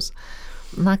pusėje bus.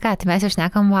 Na ką, tai mes jau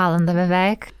šnekam valandą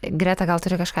beveik. Greta, gal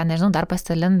turi kažką, nežinau, dar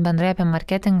pasidalinti bendrai apie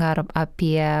marketingą ar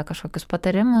apie kažkokius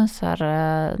patarimus ar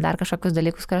dar kažkokius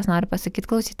dalykus, kurias nori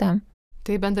pasakyti klausytojams?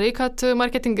 Tai bendrai, kad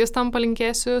marketingistam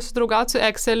palinkėsiu sudraugauti su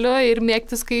Exceliu ir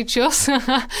mėgti skaičius,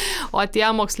 o tie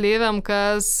moksleiviam,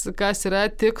 kas yra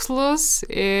tikslus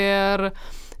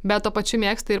bet to pačiu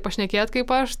mėgsta ir pašnekėti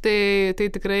kaip aš, tai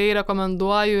tikrai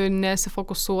rekomenduoju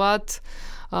nesifokusuoti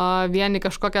vien į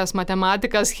kažkokias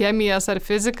matematikas, chemijas ar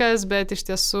fizikas, bet iš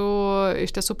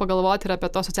tiesų pagalvoti ir apie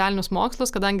tos socialinius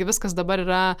mokslus, kadangi viskas dabar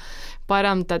yra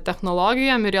paremta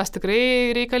technologijom ir jos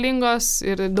tikrai reikalingos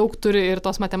ir daug turi ir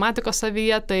tos matematikos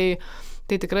savyje,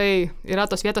 tai tikrai yra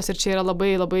tos vietos ir čia yra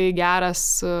labai labai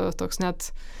geras toks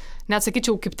net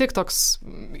sakyčiau, kaip tik toks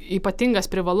ypatingas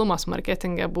privalumas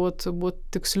marketinge būt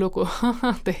tiksliukų.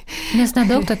 Nes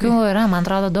nedaug tokių yra, man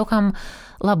atrodo, daugam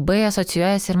labai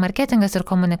asocijuojasi ir marketingas, ir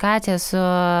komunikacija su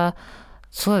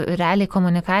su realiai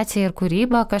komunikacija ir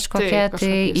kūryba kažkokia, Taip,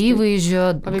 tai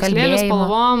įvaizdžiu, paveikslėlius, kalbėjimu.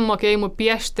 spalvom, mokėjimu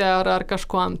piešti ar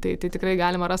kažkuom. Tai tikrai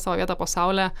galima rasti savo vietą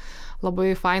pasaulyje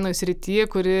labai fainoj srity,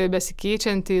 kuri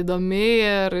besikeičianti, įdomi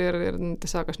ir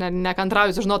tiesiog aš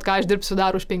nekantrauju sužinot, ką aš dirbsiu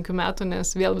dar už 5 metų, nes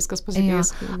vėl viskas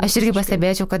pasikeis. Aš irgi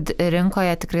pastebėčiau, kad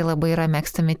rinkoje tikrai labai yra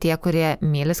mėgstami tie, kurie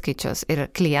myli skaičius ir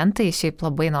klientai šiaip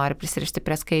labai nori prisirišti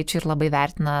prie skaičių ir labai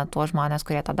vertina tuos žmonės,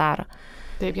 kurie tą daro.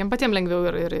 Taip, jiems patiems lengviau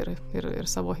ir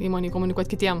savo įmonį komunikuoti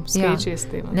kitiems skaičiais.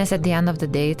 Tai, nes at the end of the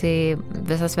day, tai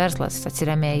visas verslas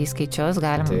atsiremia į skaičius,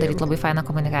 galim daryti labai fainą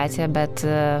komunikaciją, bet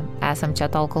esam čia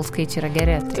tol, kol skaičiai yra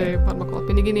geri. Taip, arba kol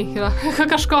piniginiai yra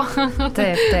kažko.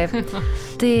 Taip.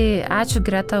 Tai ačiū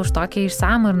Greta už tokį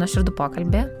išsamų ir nuoširdų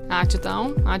pokalbį. Ačiū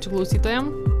tau, ačiū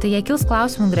klausytojams. Tai jei kils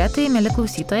klausimų Gretai, mieli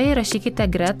klausytojai, rašykite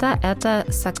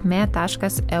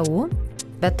greta@sakme.eu.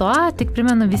 Be to, tik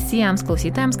primenu visiems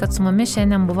klausytojams, kad su mumis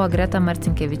šiandien buvo Greta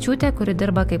Marcinkevičiūtė, kuri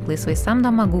dirba kaip laisvai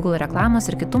samdoma Google reklamos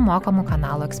ir kitų mokamų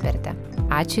kanalų ekspertė.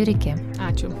 Ačiū ir iki.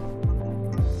 Ačiū.